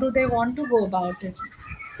and how do they want to go about it.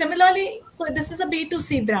 Similarly, so this is a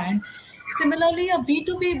B2C brand. Similarly, a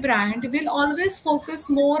B2B brand will always focus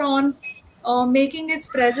more on making its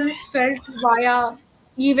presence felt via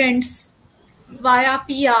events, via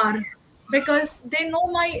PR, because they know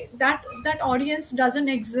my that audience doesn't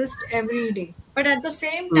exist every day. But at the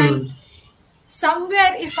same time, Mm.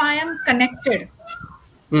 somewhere if I am connected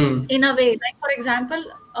Mm. in a way, like for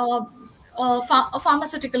example, a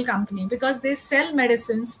pharmaceutical company, because they sell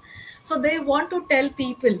medicines, so they want to tell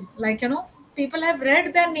people, like, people have read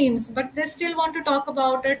their names but they still want to talk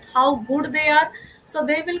about it, how good they are. So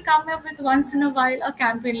they will come up with once in a while a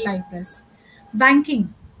campaign like this. Banking,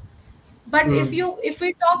 but if Mm. you if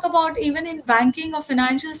we talk about even in banking or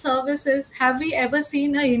financial services, have we ever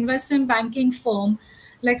seen a investment banking firm,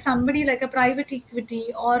 like somebody like a private equity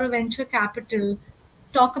or a venture capital,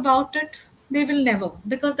 talk about it? They will never,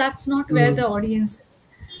 because that's not where Mm. the audience is.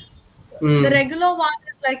 The Mm. regular one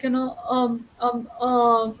is like,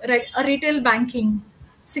 a retail banking,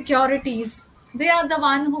 securities. They are the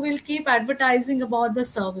one who will keep advertising about the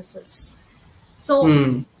services. So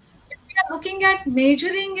Hmm. if we are looking at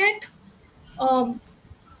measuring it, um,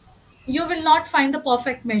 you will not find the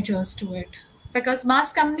perfect measures to it, because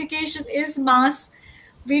mass communication is mass.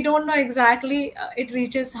 We don't know exactly it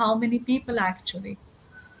reaches how many people actually.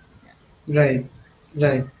 Yeah. Right.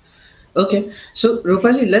 Right. Okay. So,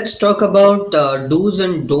 Rupali, let's talk about do's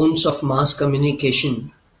and don'ts of mass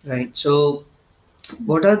communication. Right. So,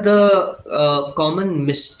 what are the common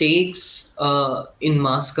mistakes in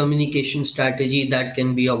mass communication strategy that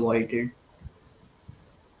can be avoided?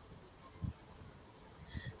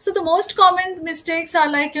 So the most common mistakes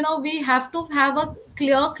are like, we have to have a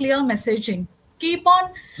clear messaging. Keep on,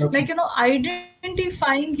 Okay. like,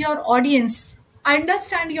 identifying your audience.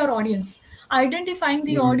 Understand your audience. Identifying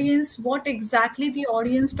the Mm. audience, what exactly the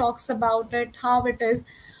audience talks about it, how it is.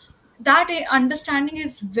 That understanding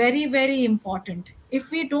is very, very important. If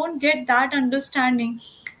we don't get that understanding,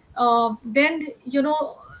 then,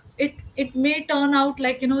 it may turn out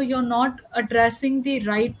like, you're not addressing the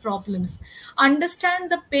right problems.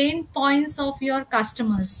 Understand the pain points of your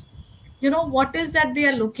customers. What is that they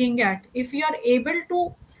are looking at. If you are able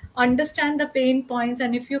to understand the pain points,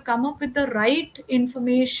 and if you come up with the right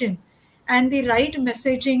information and the right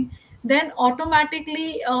messaging, then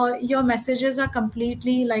automatically your messages are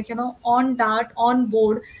completely like, on that, on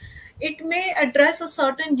board. It may address a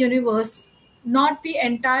certain universe, not the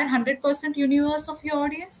entire 100% universe of your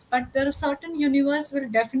audience, but there are certain universe will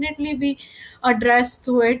definitely be addressed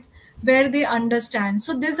to it, where they understand.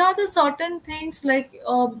 So these are the certain things like,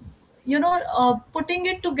 putting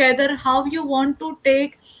it together, how you want to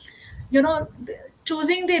take,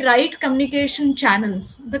 choosing the right communication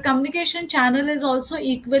channels. The communication channel is also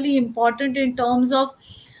equally important in terms of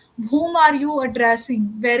whom are you addressing,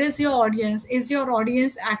 where is your audience. Is your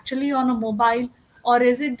audience actually on a mobile, or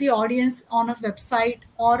is it the audience on a website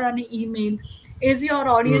or on an email? Is your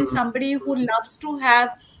audience Mm. somebody who loves to have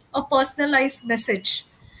a personalized message?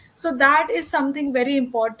 So that is something very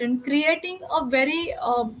important. Creating a very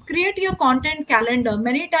create your content calendar.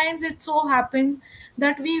 Many times it so happens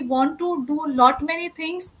that we want to do lot many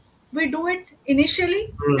things. We do it initially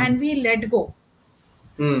Mm. and we let go.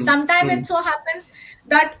 Mm. Sometimes it Mm. so happens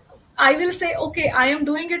that I will say, okay, I am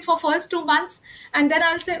doing it for first 2 months, and then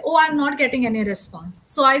I'll say, oh, I'm not getting any response,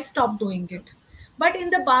 so I stop doing it. But in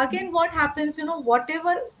the bargain, what happens,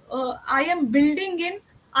 whatever I am building in,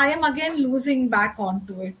 I am again losing back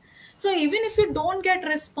onto it. So even if you don't get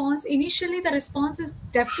response initially, the response is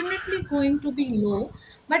definitely going to be low,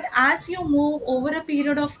 but as you move over a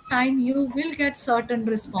period of time, you will get certain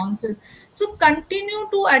responses. So continue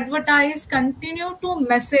to advertise, continue to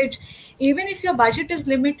message. Even if your budget is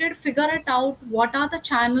limited, figure it out, what are the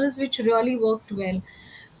channels which really worked well.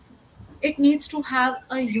 It needs to have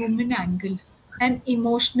a human angle, an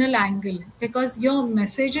emotional angle, because your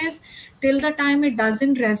messages, till the time it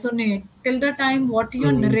doesn't resonate, till the time what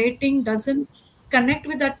you're Mm. narrating doesn't connect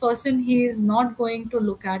with that person, he is not going to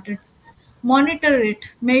look at it. Monitor it,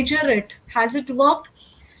 measure it. Has it worked?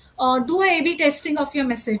 Do a A/B testing of your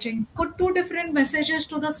messaging. Put two different messages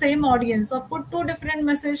to the same audience, or put two different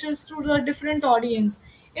messages to the different audience.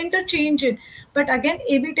 Interchange it. But again,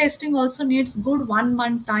 A/B testing also needs good 1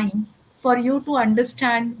 month time for you to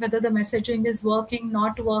understand whether the messaging is working,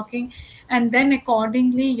 not working, and then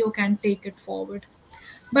accordingly you can take it forward.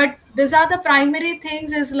 But these are the primary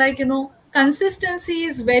things, is like, consistency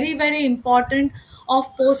is very, very important of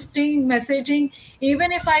posting messaging.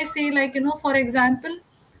 Even if I say, like, for example,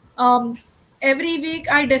 um, every week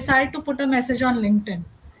I decide to put a message on LinkedIn,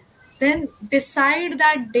 then decide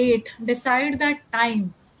that date, decide that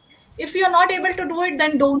time. If you're not able to do it,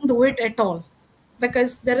 then don't do it at all,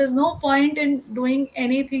 because there is no point in doing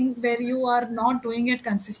anything where you are not doing it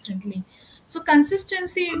consistently. So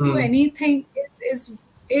consistency into Mm. anything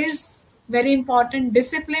is very important.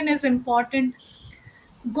 Discipline is important.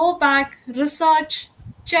 Go back, research,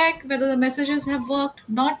 check whether the messages have worked,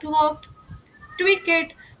 not worked, tweak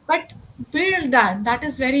it, but build that. That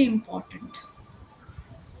is very important.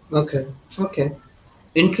 Okay. Okay.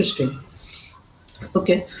 Interesting.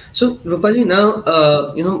 Okay, so Rupali, now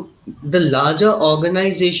the larger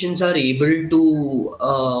organizations are able to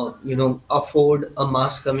afford a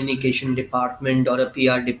mass communication department or a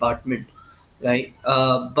PR department, right?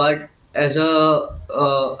 But as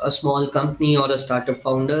a small company or a startup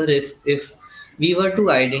founder, if we were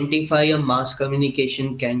to identify a mass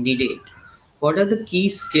communication candidate, what are the key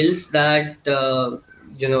skills that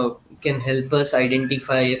can help us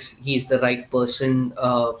identify if he's the right person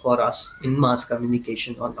for us in mass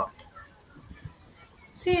communication or not?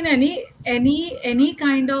 See, in any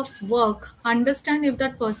kind of work, understand if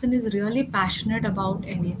that person is really passionate about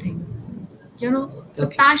anything. The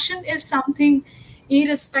Okay. passion is something,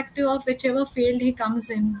 irrespective of whichever field he comes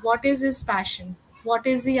in. What is his passion? What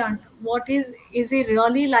is he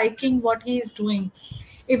really liking what he is doing?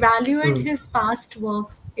 Evaluate Mm. his past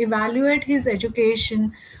work, evaluate his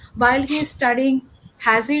education. While he is studying,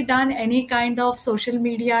 has he done any kind of social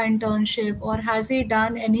media internship, or has he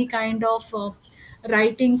done any kind of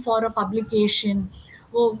writing for a publication?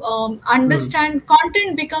 Mm. Understand,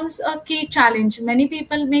 content becomes a key challenge. Many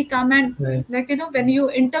people may come and, Right. when you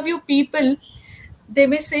interview people, they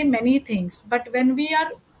may say many things, but when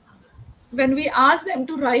we ask them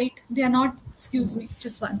to write, they are not, excuse me,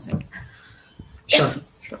 just one second. Sure.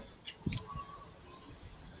 Sure.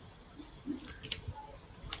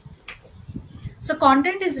 So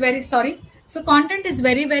content is very sorry. So content is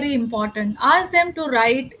very, very important. Ask them to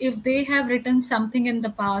write if they have written something in the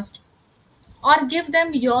past, or give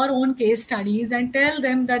them your own case studies and tell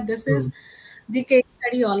them that this is Mm. the case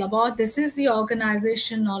study all about, this is the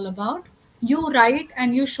organization all about. You write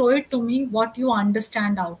and you show it to me what you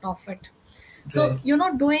understand out of it. So,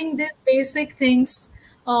 Right. doing these basic things,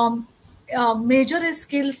 um, major is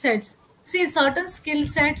skill sets. See, certain skill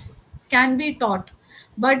sets can be taught,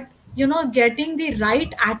 but getting the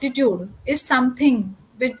right attitude is something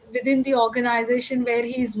within the organization where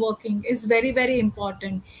he is working is very, very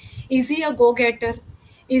important. Is he a go-getter?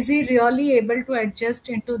 Is he really able to adjust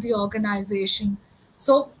into the organization?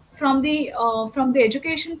 So from the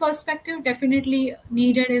education perspective, definitely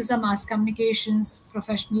needed is a mass communications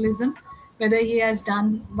professionalism, whether he has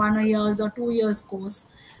done 1 years or 2 years course,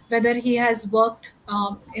 whether he has worked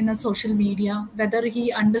in a social media, whether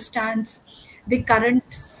he understands the current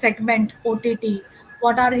segment OTT,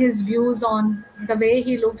 what are his views on the way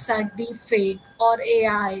he looks at deep fake or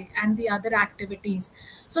AI and the other activities.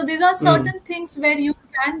 So these are Mm. certain things where you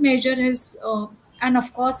can measure his and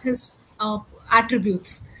of course his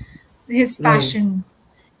attributes, his Right. passion,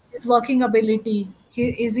 his working ability.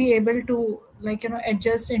 Is he able to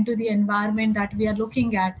adjust into the environment that we are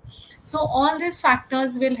looking at? So all these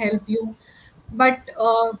factors will help you, but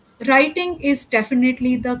writing is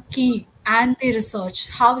definitely the key, and the research,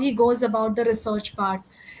 how he goes about the research part.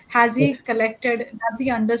 Has he Okay. collected, does he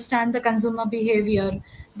understand the consumer behavior,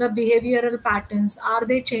 the behavioral patterns, are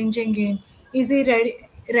they changing in? Is he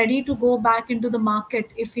ready to go back into the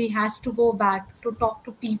market if he has to go back to talk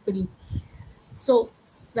to people? So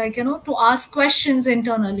to ask questions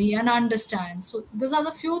internally and understand. So those are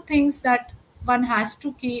the few things that one has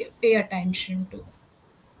to pay attention to.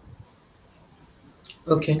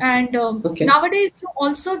 Okay. And Okay. nowadays you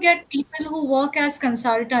also get people who work as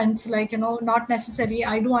consultants, not necessary.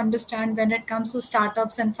 I do understand when it comes to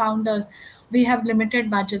startups and founders, we have limited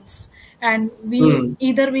budgets, and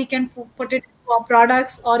Mm. we can put it into our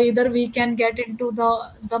products, or either we can get into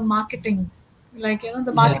the marketing, the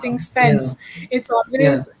Yeah. marketing Yeah. spends. It's Yeah.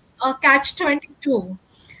 always a catch 22.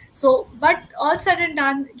 So, but all said and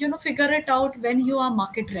done, figure it out when you are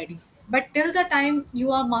market ready. But till the time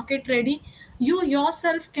you are market ready, you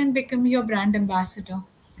yourself can become your brand ambassador.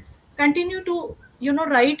 Continue to,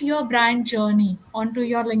 write your brand journey onto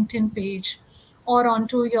your LinkedIn page, or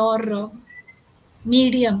onto your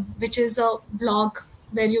Medium, which is a blog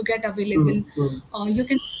where you get Mm. available. Mm. You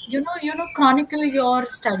can, chronicle your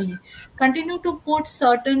study. Continue to put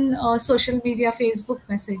certain social media, Facebook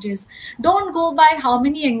messages. Don't go by how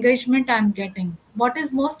many engagement I'm getting. What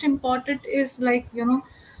is most important is,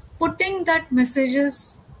 putting that messages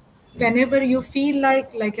whenever you feel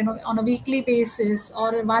like on a weekly basis, or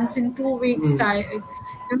once in 2 weeks Mm.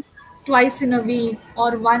 time, twice in a week,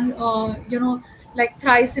 or one like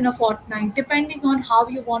thrice in a fortnight, depending on how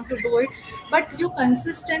you want to do it. But you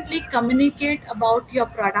consistently communicate about your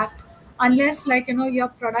product, unless your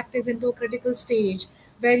product is into a critical stage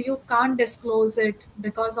where you can't disclose it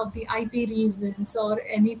because of the IP reasons or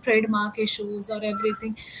any trademark issues or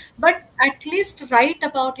everything. But at least write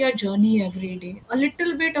about your journey every day. A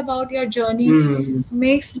little bit about your journey Mm.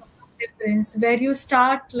 makes lot of difference, where you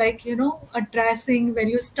start addressing,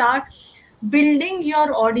 where you start building your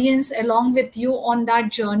audience along with you on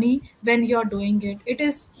that journey. When you're doing it, it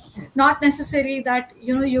is not necessary that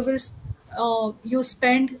you will you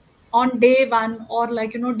spend on day one, or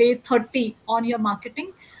day 30 on your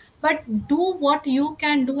marketing. But do what you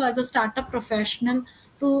can do as a startup professional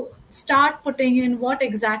to start putting in what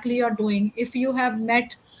exactly you're doing. If you have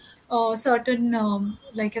met certain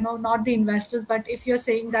not the investors, but if you're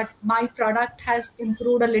saying that my product has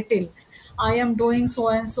improved a little, I am doing so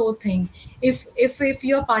and so thing. If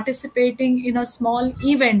you're participating in a small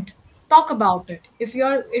event, talk about it. If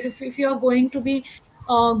you're going to be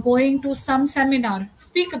going to some seminar,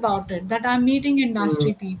 speak about it, that I'm meeting mm,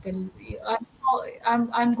 industry people. I'm,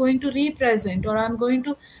 I'm going to represent, or I'm going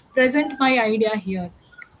to present my idea here,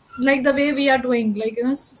 like the way we are doing, like,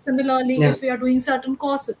 similarly, yeah. if we are doing certain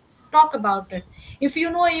courses, talk about it. If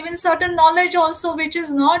you know even certain knowledge also which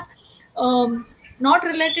is not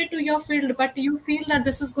related to your field, but you feel that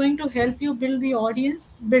this is going to help you build the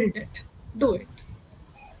audience, build it, do it.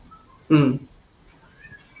 Mm.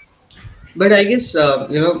 But I guess,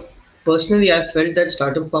 personally, I felt that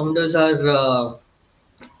startup founders are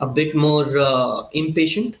a bit more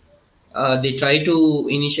impatient. They try to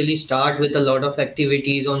initially start with a lot of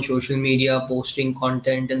activities on social media, posting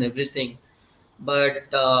content and everything. But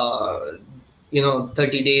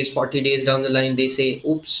 30 days, 40 days down the line, they say,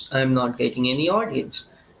 oops, I'm not getting any audience.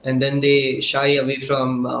 And then they shy away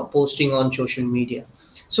from posting on social media.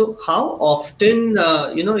 So how often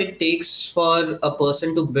it takes for a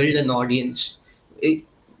person to build an audience, it,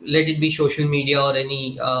 let it be social media or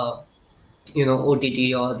any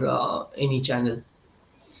OTT or any channel.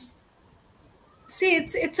 See,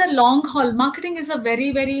 it's a long haul. Marketing is a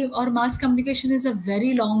very, or mass communication is a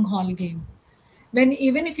very long haul game. When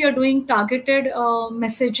even if you're doing targeted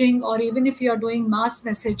messaging, or even if you're doing mass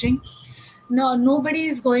messaging, no, nobody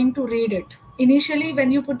is going to read it. Initially,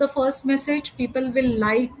 when you put the first message, people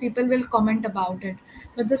will comment about it.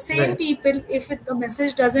 But the same Right. people, if the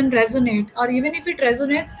message doesn't resonate, or even if it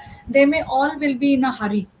resonates, they may all will be in a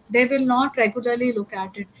hurry. They will not regularly look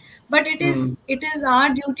at it. But it is Mm, it is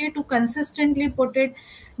our duty to consistently put it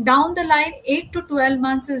down the line. 8 to 12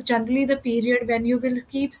 months is generally the period when you will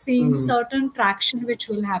keep seeing mm, certain traction which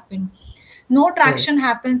will happen. No right. traction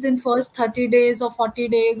happens in first 30 days or 40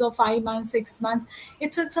 days or 5 months, 6 months.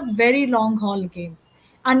 It's a very long haul game,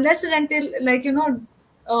 unless and until, like, we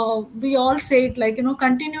all say it, like,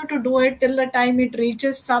 continue to do it till the time it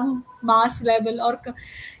reaches some mass level, or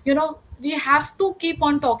we have to keep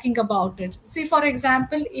on talking about it. See, for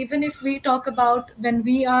example, even if we talk about when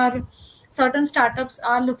we are, certain startups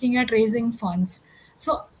are looking at raising funds.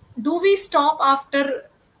 So do we stop after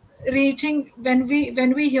reaching, when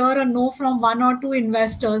we hear a no from one or two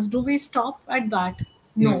investors? Do we stop at that?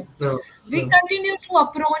 Mm, No. no, We no. continue to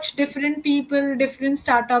approach different people, different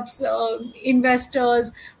startups,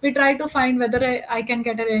 investors. We try to find whether I can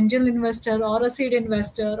get an angel investor or a seed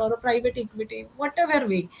investor or a private equity, whatever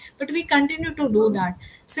way. But we continue to do Mm, that.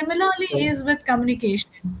 Similarly right. is with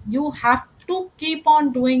communication. You have to keep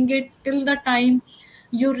on doing it till the time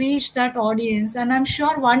you reach that audience. And I'm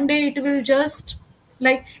sure one day it will just,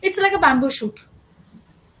 like, it's like a bamboo shoot.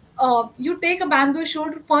 You take a bamboo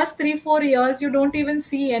shoot, first 3 4 years you don't even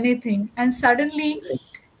see anything, and suddenly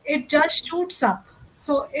it just shoots up.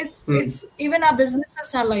 So Mm, it's even our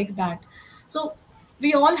businesses are like that. So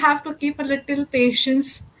we all have to keep a little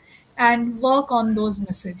patience and work on those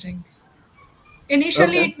messaging.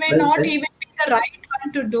 Initially okay, it may well not said. even be the right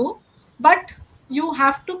one to do, but you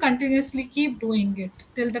have to continuously keep doing it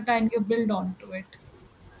till the time you build onto it.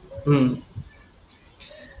 Hmm.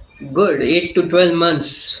 Good. 8 to 12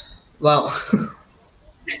 months. Wow.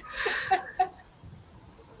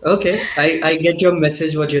 Okay, I get your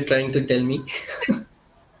message. What you're trying to tell me.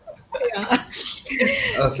 Yeah.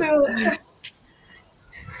 Okay. So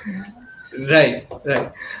Right.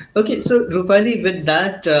 Right. Okay. So Rupali, with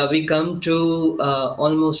that, we come to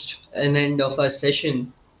almost an end of our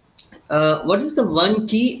session. What is the one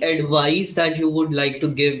key advice that you would like to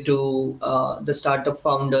give to the startup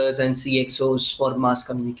founders and CXOs for mass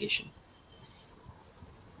communication?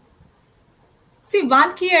 see,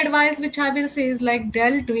 one key advice which I will say is, like,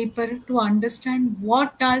 delve deeper to understand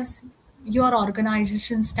what does your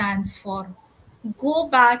organization stands for. Go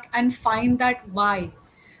back and find that why.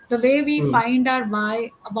 The way we Hmm. find our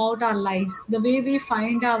why about our lives, the way we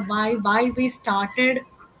find our why we started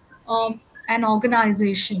an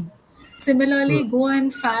organization. Hmm. Similarly, go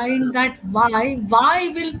and find that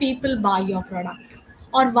why will people buy your product,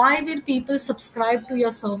 or why will people subscribe to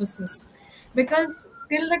your services? Because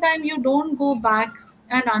till the time you don't go back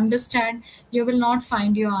and understand, you will not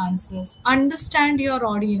find your answers. Understand your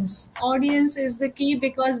audience is the key,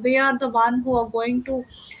 because they are the one who are going to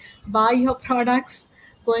buy your products,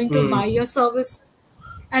 going to Hmm. buy your services,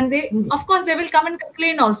 and they, Hmm. of course, they will come and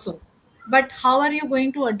complain also. But how are you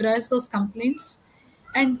going to address those complaints,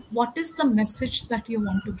 and what is the message that you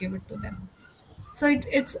want to give it to them? So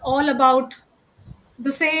it's all about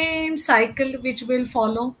the same cycle which will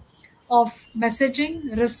follow, of Hmm. messaging,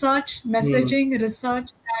 research,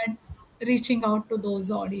 and reaching out to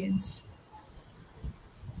those audience.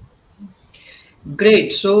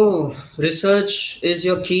 Great. So research is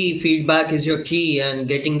your key, feedback is your key, and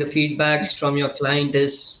getting the feedbacks from Yes. your client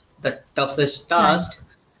is the toughest Right. task,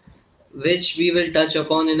 which we will touch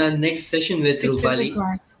upon in our next session with Which will Rupali.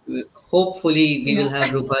 require. Hopefully, we will Yeah. have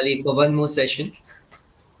Rupali for one more session.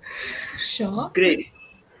 Sure. Great.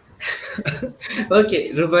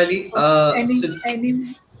 Okay, Rupali. So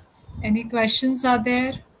any questions are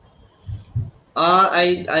there?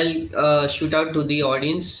 I'll shoot out to the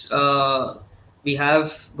audience. We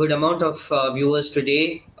have good amount of viewers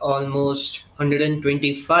today, almost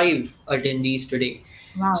 125 attendees today.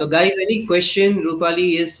 So, Wow. guys, any question?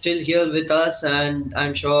 Rupali is still here with us, and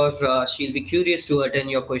I'm sure she'll be curious to attend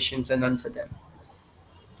your questions and answer them.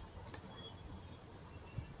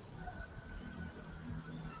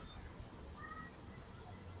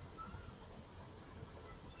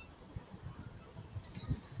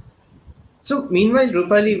 So, meanwhile,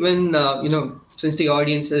 Rupali, when since the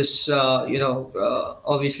audience is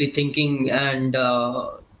obviously thinking and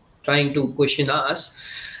trying to question us,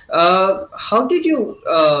 how did you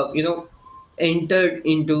entered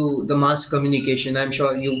into the mass communication? I'm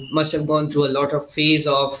sure you must have gone through a lot of phase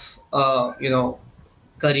of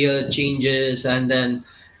career changes and then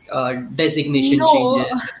designation No,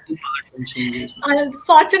 changes, department changes.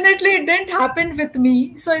 unfortunately, it didn't happen with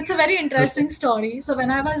me. So it's a very Okay. interesting story. So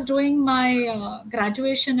when I was doing my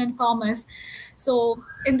graduation in commerce, so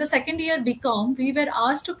in the second year BCom, we were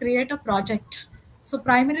asked to create a project. So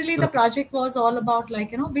primarily, the Okay. project was all about,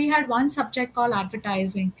 like, we had one subject called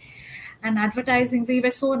advertising, and advertising, we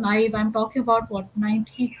were so naive. I'm talking about what,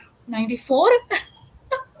 1994.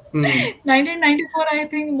 Hmm. 1994, I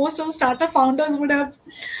think most of the startup founders would have,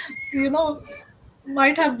 you know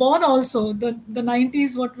might have born also, the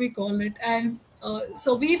 90s, what we call it. And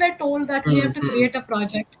so we were told that we Hmm. have to Hmm. create a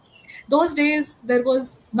project. Those days there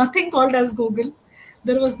was nothing called as Google,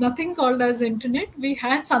 there was nothing called as internet. We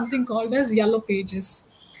had something called as yellow pages.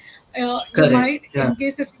 You Correct. might, Yeah. in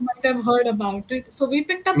case if you might have heard about it. So we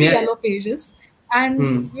picked up the Yeah. yellow pages, and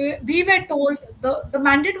Hmm. we were told, the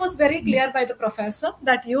mandate was very clear by the professor,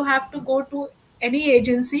 that you have to go to any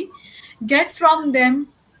agency, get from them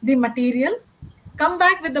the material, come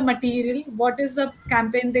back with the material, what is the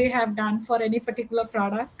campaign they have done for any particular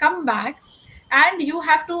product, come back, and you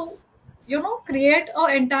have to create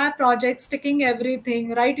an entire project, sticking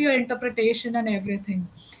everything, write your interpretation and everything.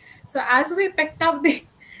 So as we picked up the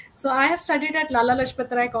so I have studied at Lala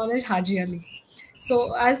Lajpat Rai College, Haji Ali.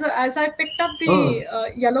 So as I picked up Oh.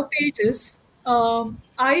 the yellow pages,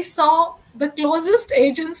 I saw the closest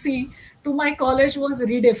agency to my college was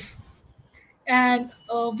Rediff. And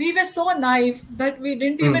we were so naive that we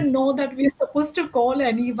didn't Hmm. even know that we are supposed to call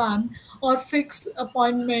anyone or fix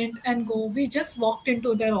appointment and go. We just walked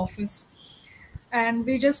into their office, and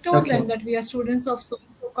we just told them Okay. that we are students of so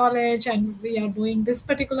and so college, and we are doing this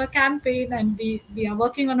particular campaign, and we are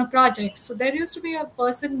working on a project. So there used to be a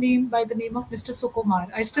person named by the name of Mr. Sukumar.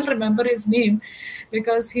 I still remember his name,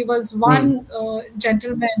 because he was Hmm. one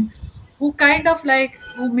gentleman who kind of like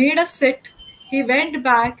who made us sit. He went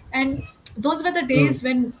back, and those were the Hmm. days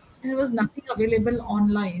when there was nothing available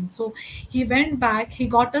online. So he went back, he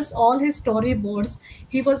got us all his storyboards.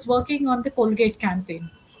 He was working on the Colgate campaign.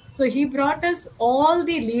 So he brought us all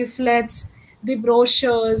the leaflets, the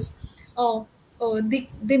brochures,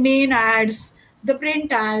 the main ads, the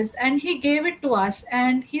print ads, and he gave it to us.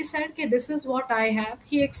 And he said, "Okay, this is what I have."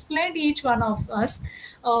 He explained each one of us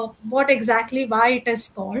what exactly, why it is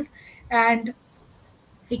called. And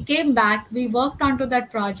we came back, we worked onto that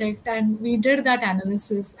project, and we did that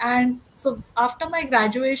analysis. And so after my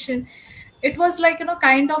graduation, it was like,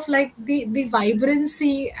 kind of like the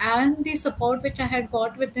vibrancy and the support which I had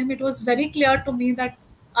got with him. It was very clear to me that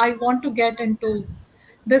I want to get into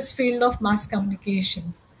this field of mass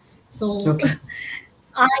communication. So Okay.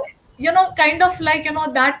 I, kind of like,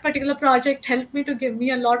 that particular project helped me to give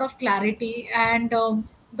me a lot of clarity. And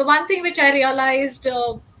the one thing which I realized,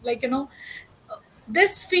 like,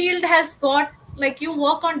 this field has got, like, you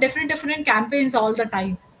work on different campaigns all the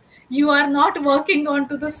time. You are not working on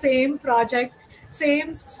to the same project,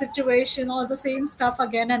 same situation, or the same stuff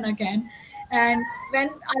again and again. And when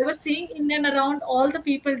I was seeing in and around all the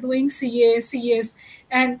people doing CAs,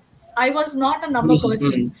 and I was not a number Hmm.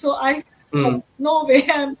 person, Hmm. so I, Hmm. no way,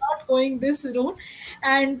 I'm not going this route.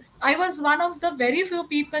 And I was one of the very few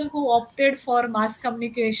people who opted for mass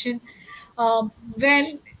communication,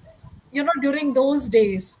 when, during those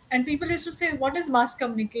days. And people used to say, what is mass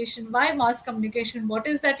communication, why mass communication, what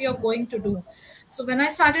is that you're going to do? So when I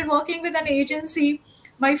started working with an agency,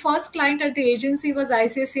 my first client at the agency was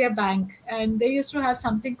ICICI Bank, and they used to have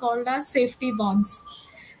something called as safety bonds.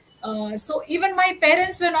 So even my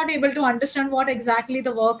parents were not able to understand what exactly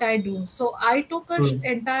the work I do. So I took a Hmm.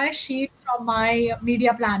 entire sheet from my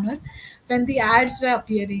media planner, when the ads were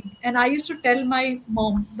appearing, and I used to tell my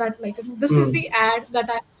mom that, like, this is Mm, the ad that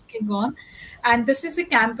I'm working on, and this is the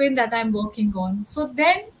campaign that I'm working on. So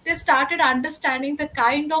then they started understanding the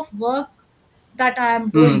kind of work that I am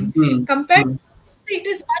mm, doing mm, compared. mm. See, it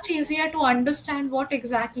is much easier to understand what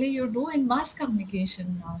exactly you do in mass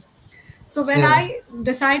communication now. So when Yeah. I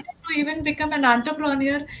decided to even become an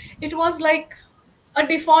entrepreneur, it was like a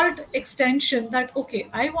default extension that, okay,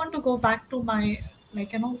 I want to go back to my,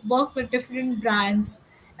 like, work with different brands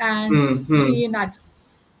and Mm, mm, be in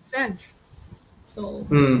advertising itself. So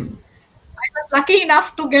mm. I was lucky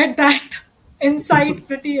enough to get that insight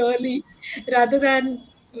pretty early, rather than,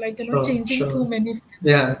 like, Sure, changing sure. too many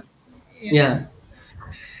friends. Yeah, Yeah. yeah.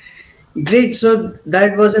 Great. So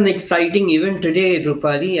that was an exciting event today,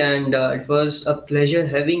 Rupali, and it was a pleasure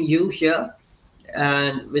having you here.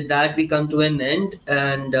 And with that, we come to an end.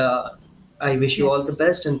 And I wish you all the Yes.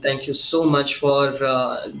 best. And thank you so much for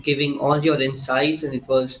giving all your insights. And it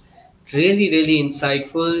was really, really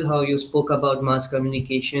insightful how you spoke about mass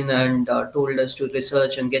communication and told us to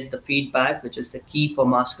research and get the feedback, which is the key for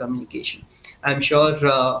mass communication. I'm sure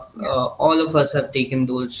Yeah. all of us have taken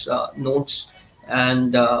those notes,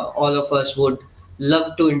 and all of us would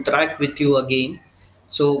love to interact with you again.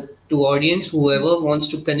 So, to audience, Yeah. whoever wants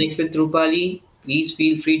to connect with Rupali, please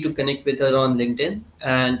feel free to connect with her on LinkedIn.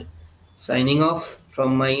 And signing off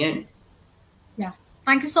from my end. Yeah.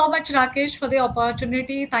 Thank you so much, Rakesh, for the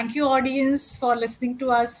opportunity. Thank you, audience, for listening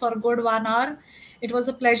to us for a good 1 hour. It was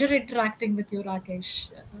a pleasure interacting with you, Rakesh.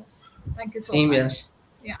 Thank you so Same here. much.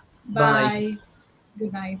 Yeah. Bye. Bye.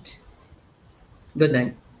 Good night. Good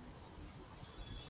night.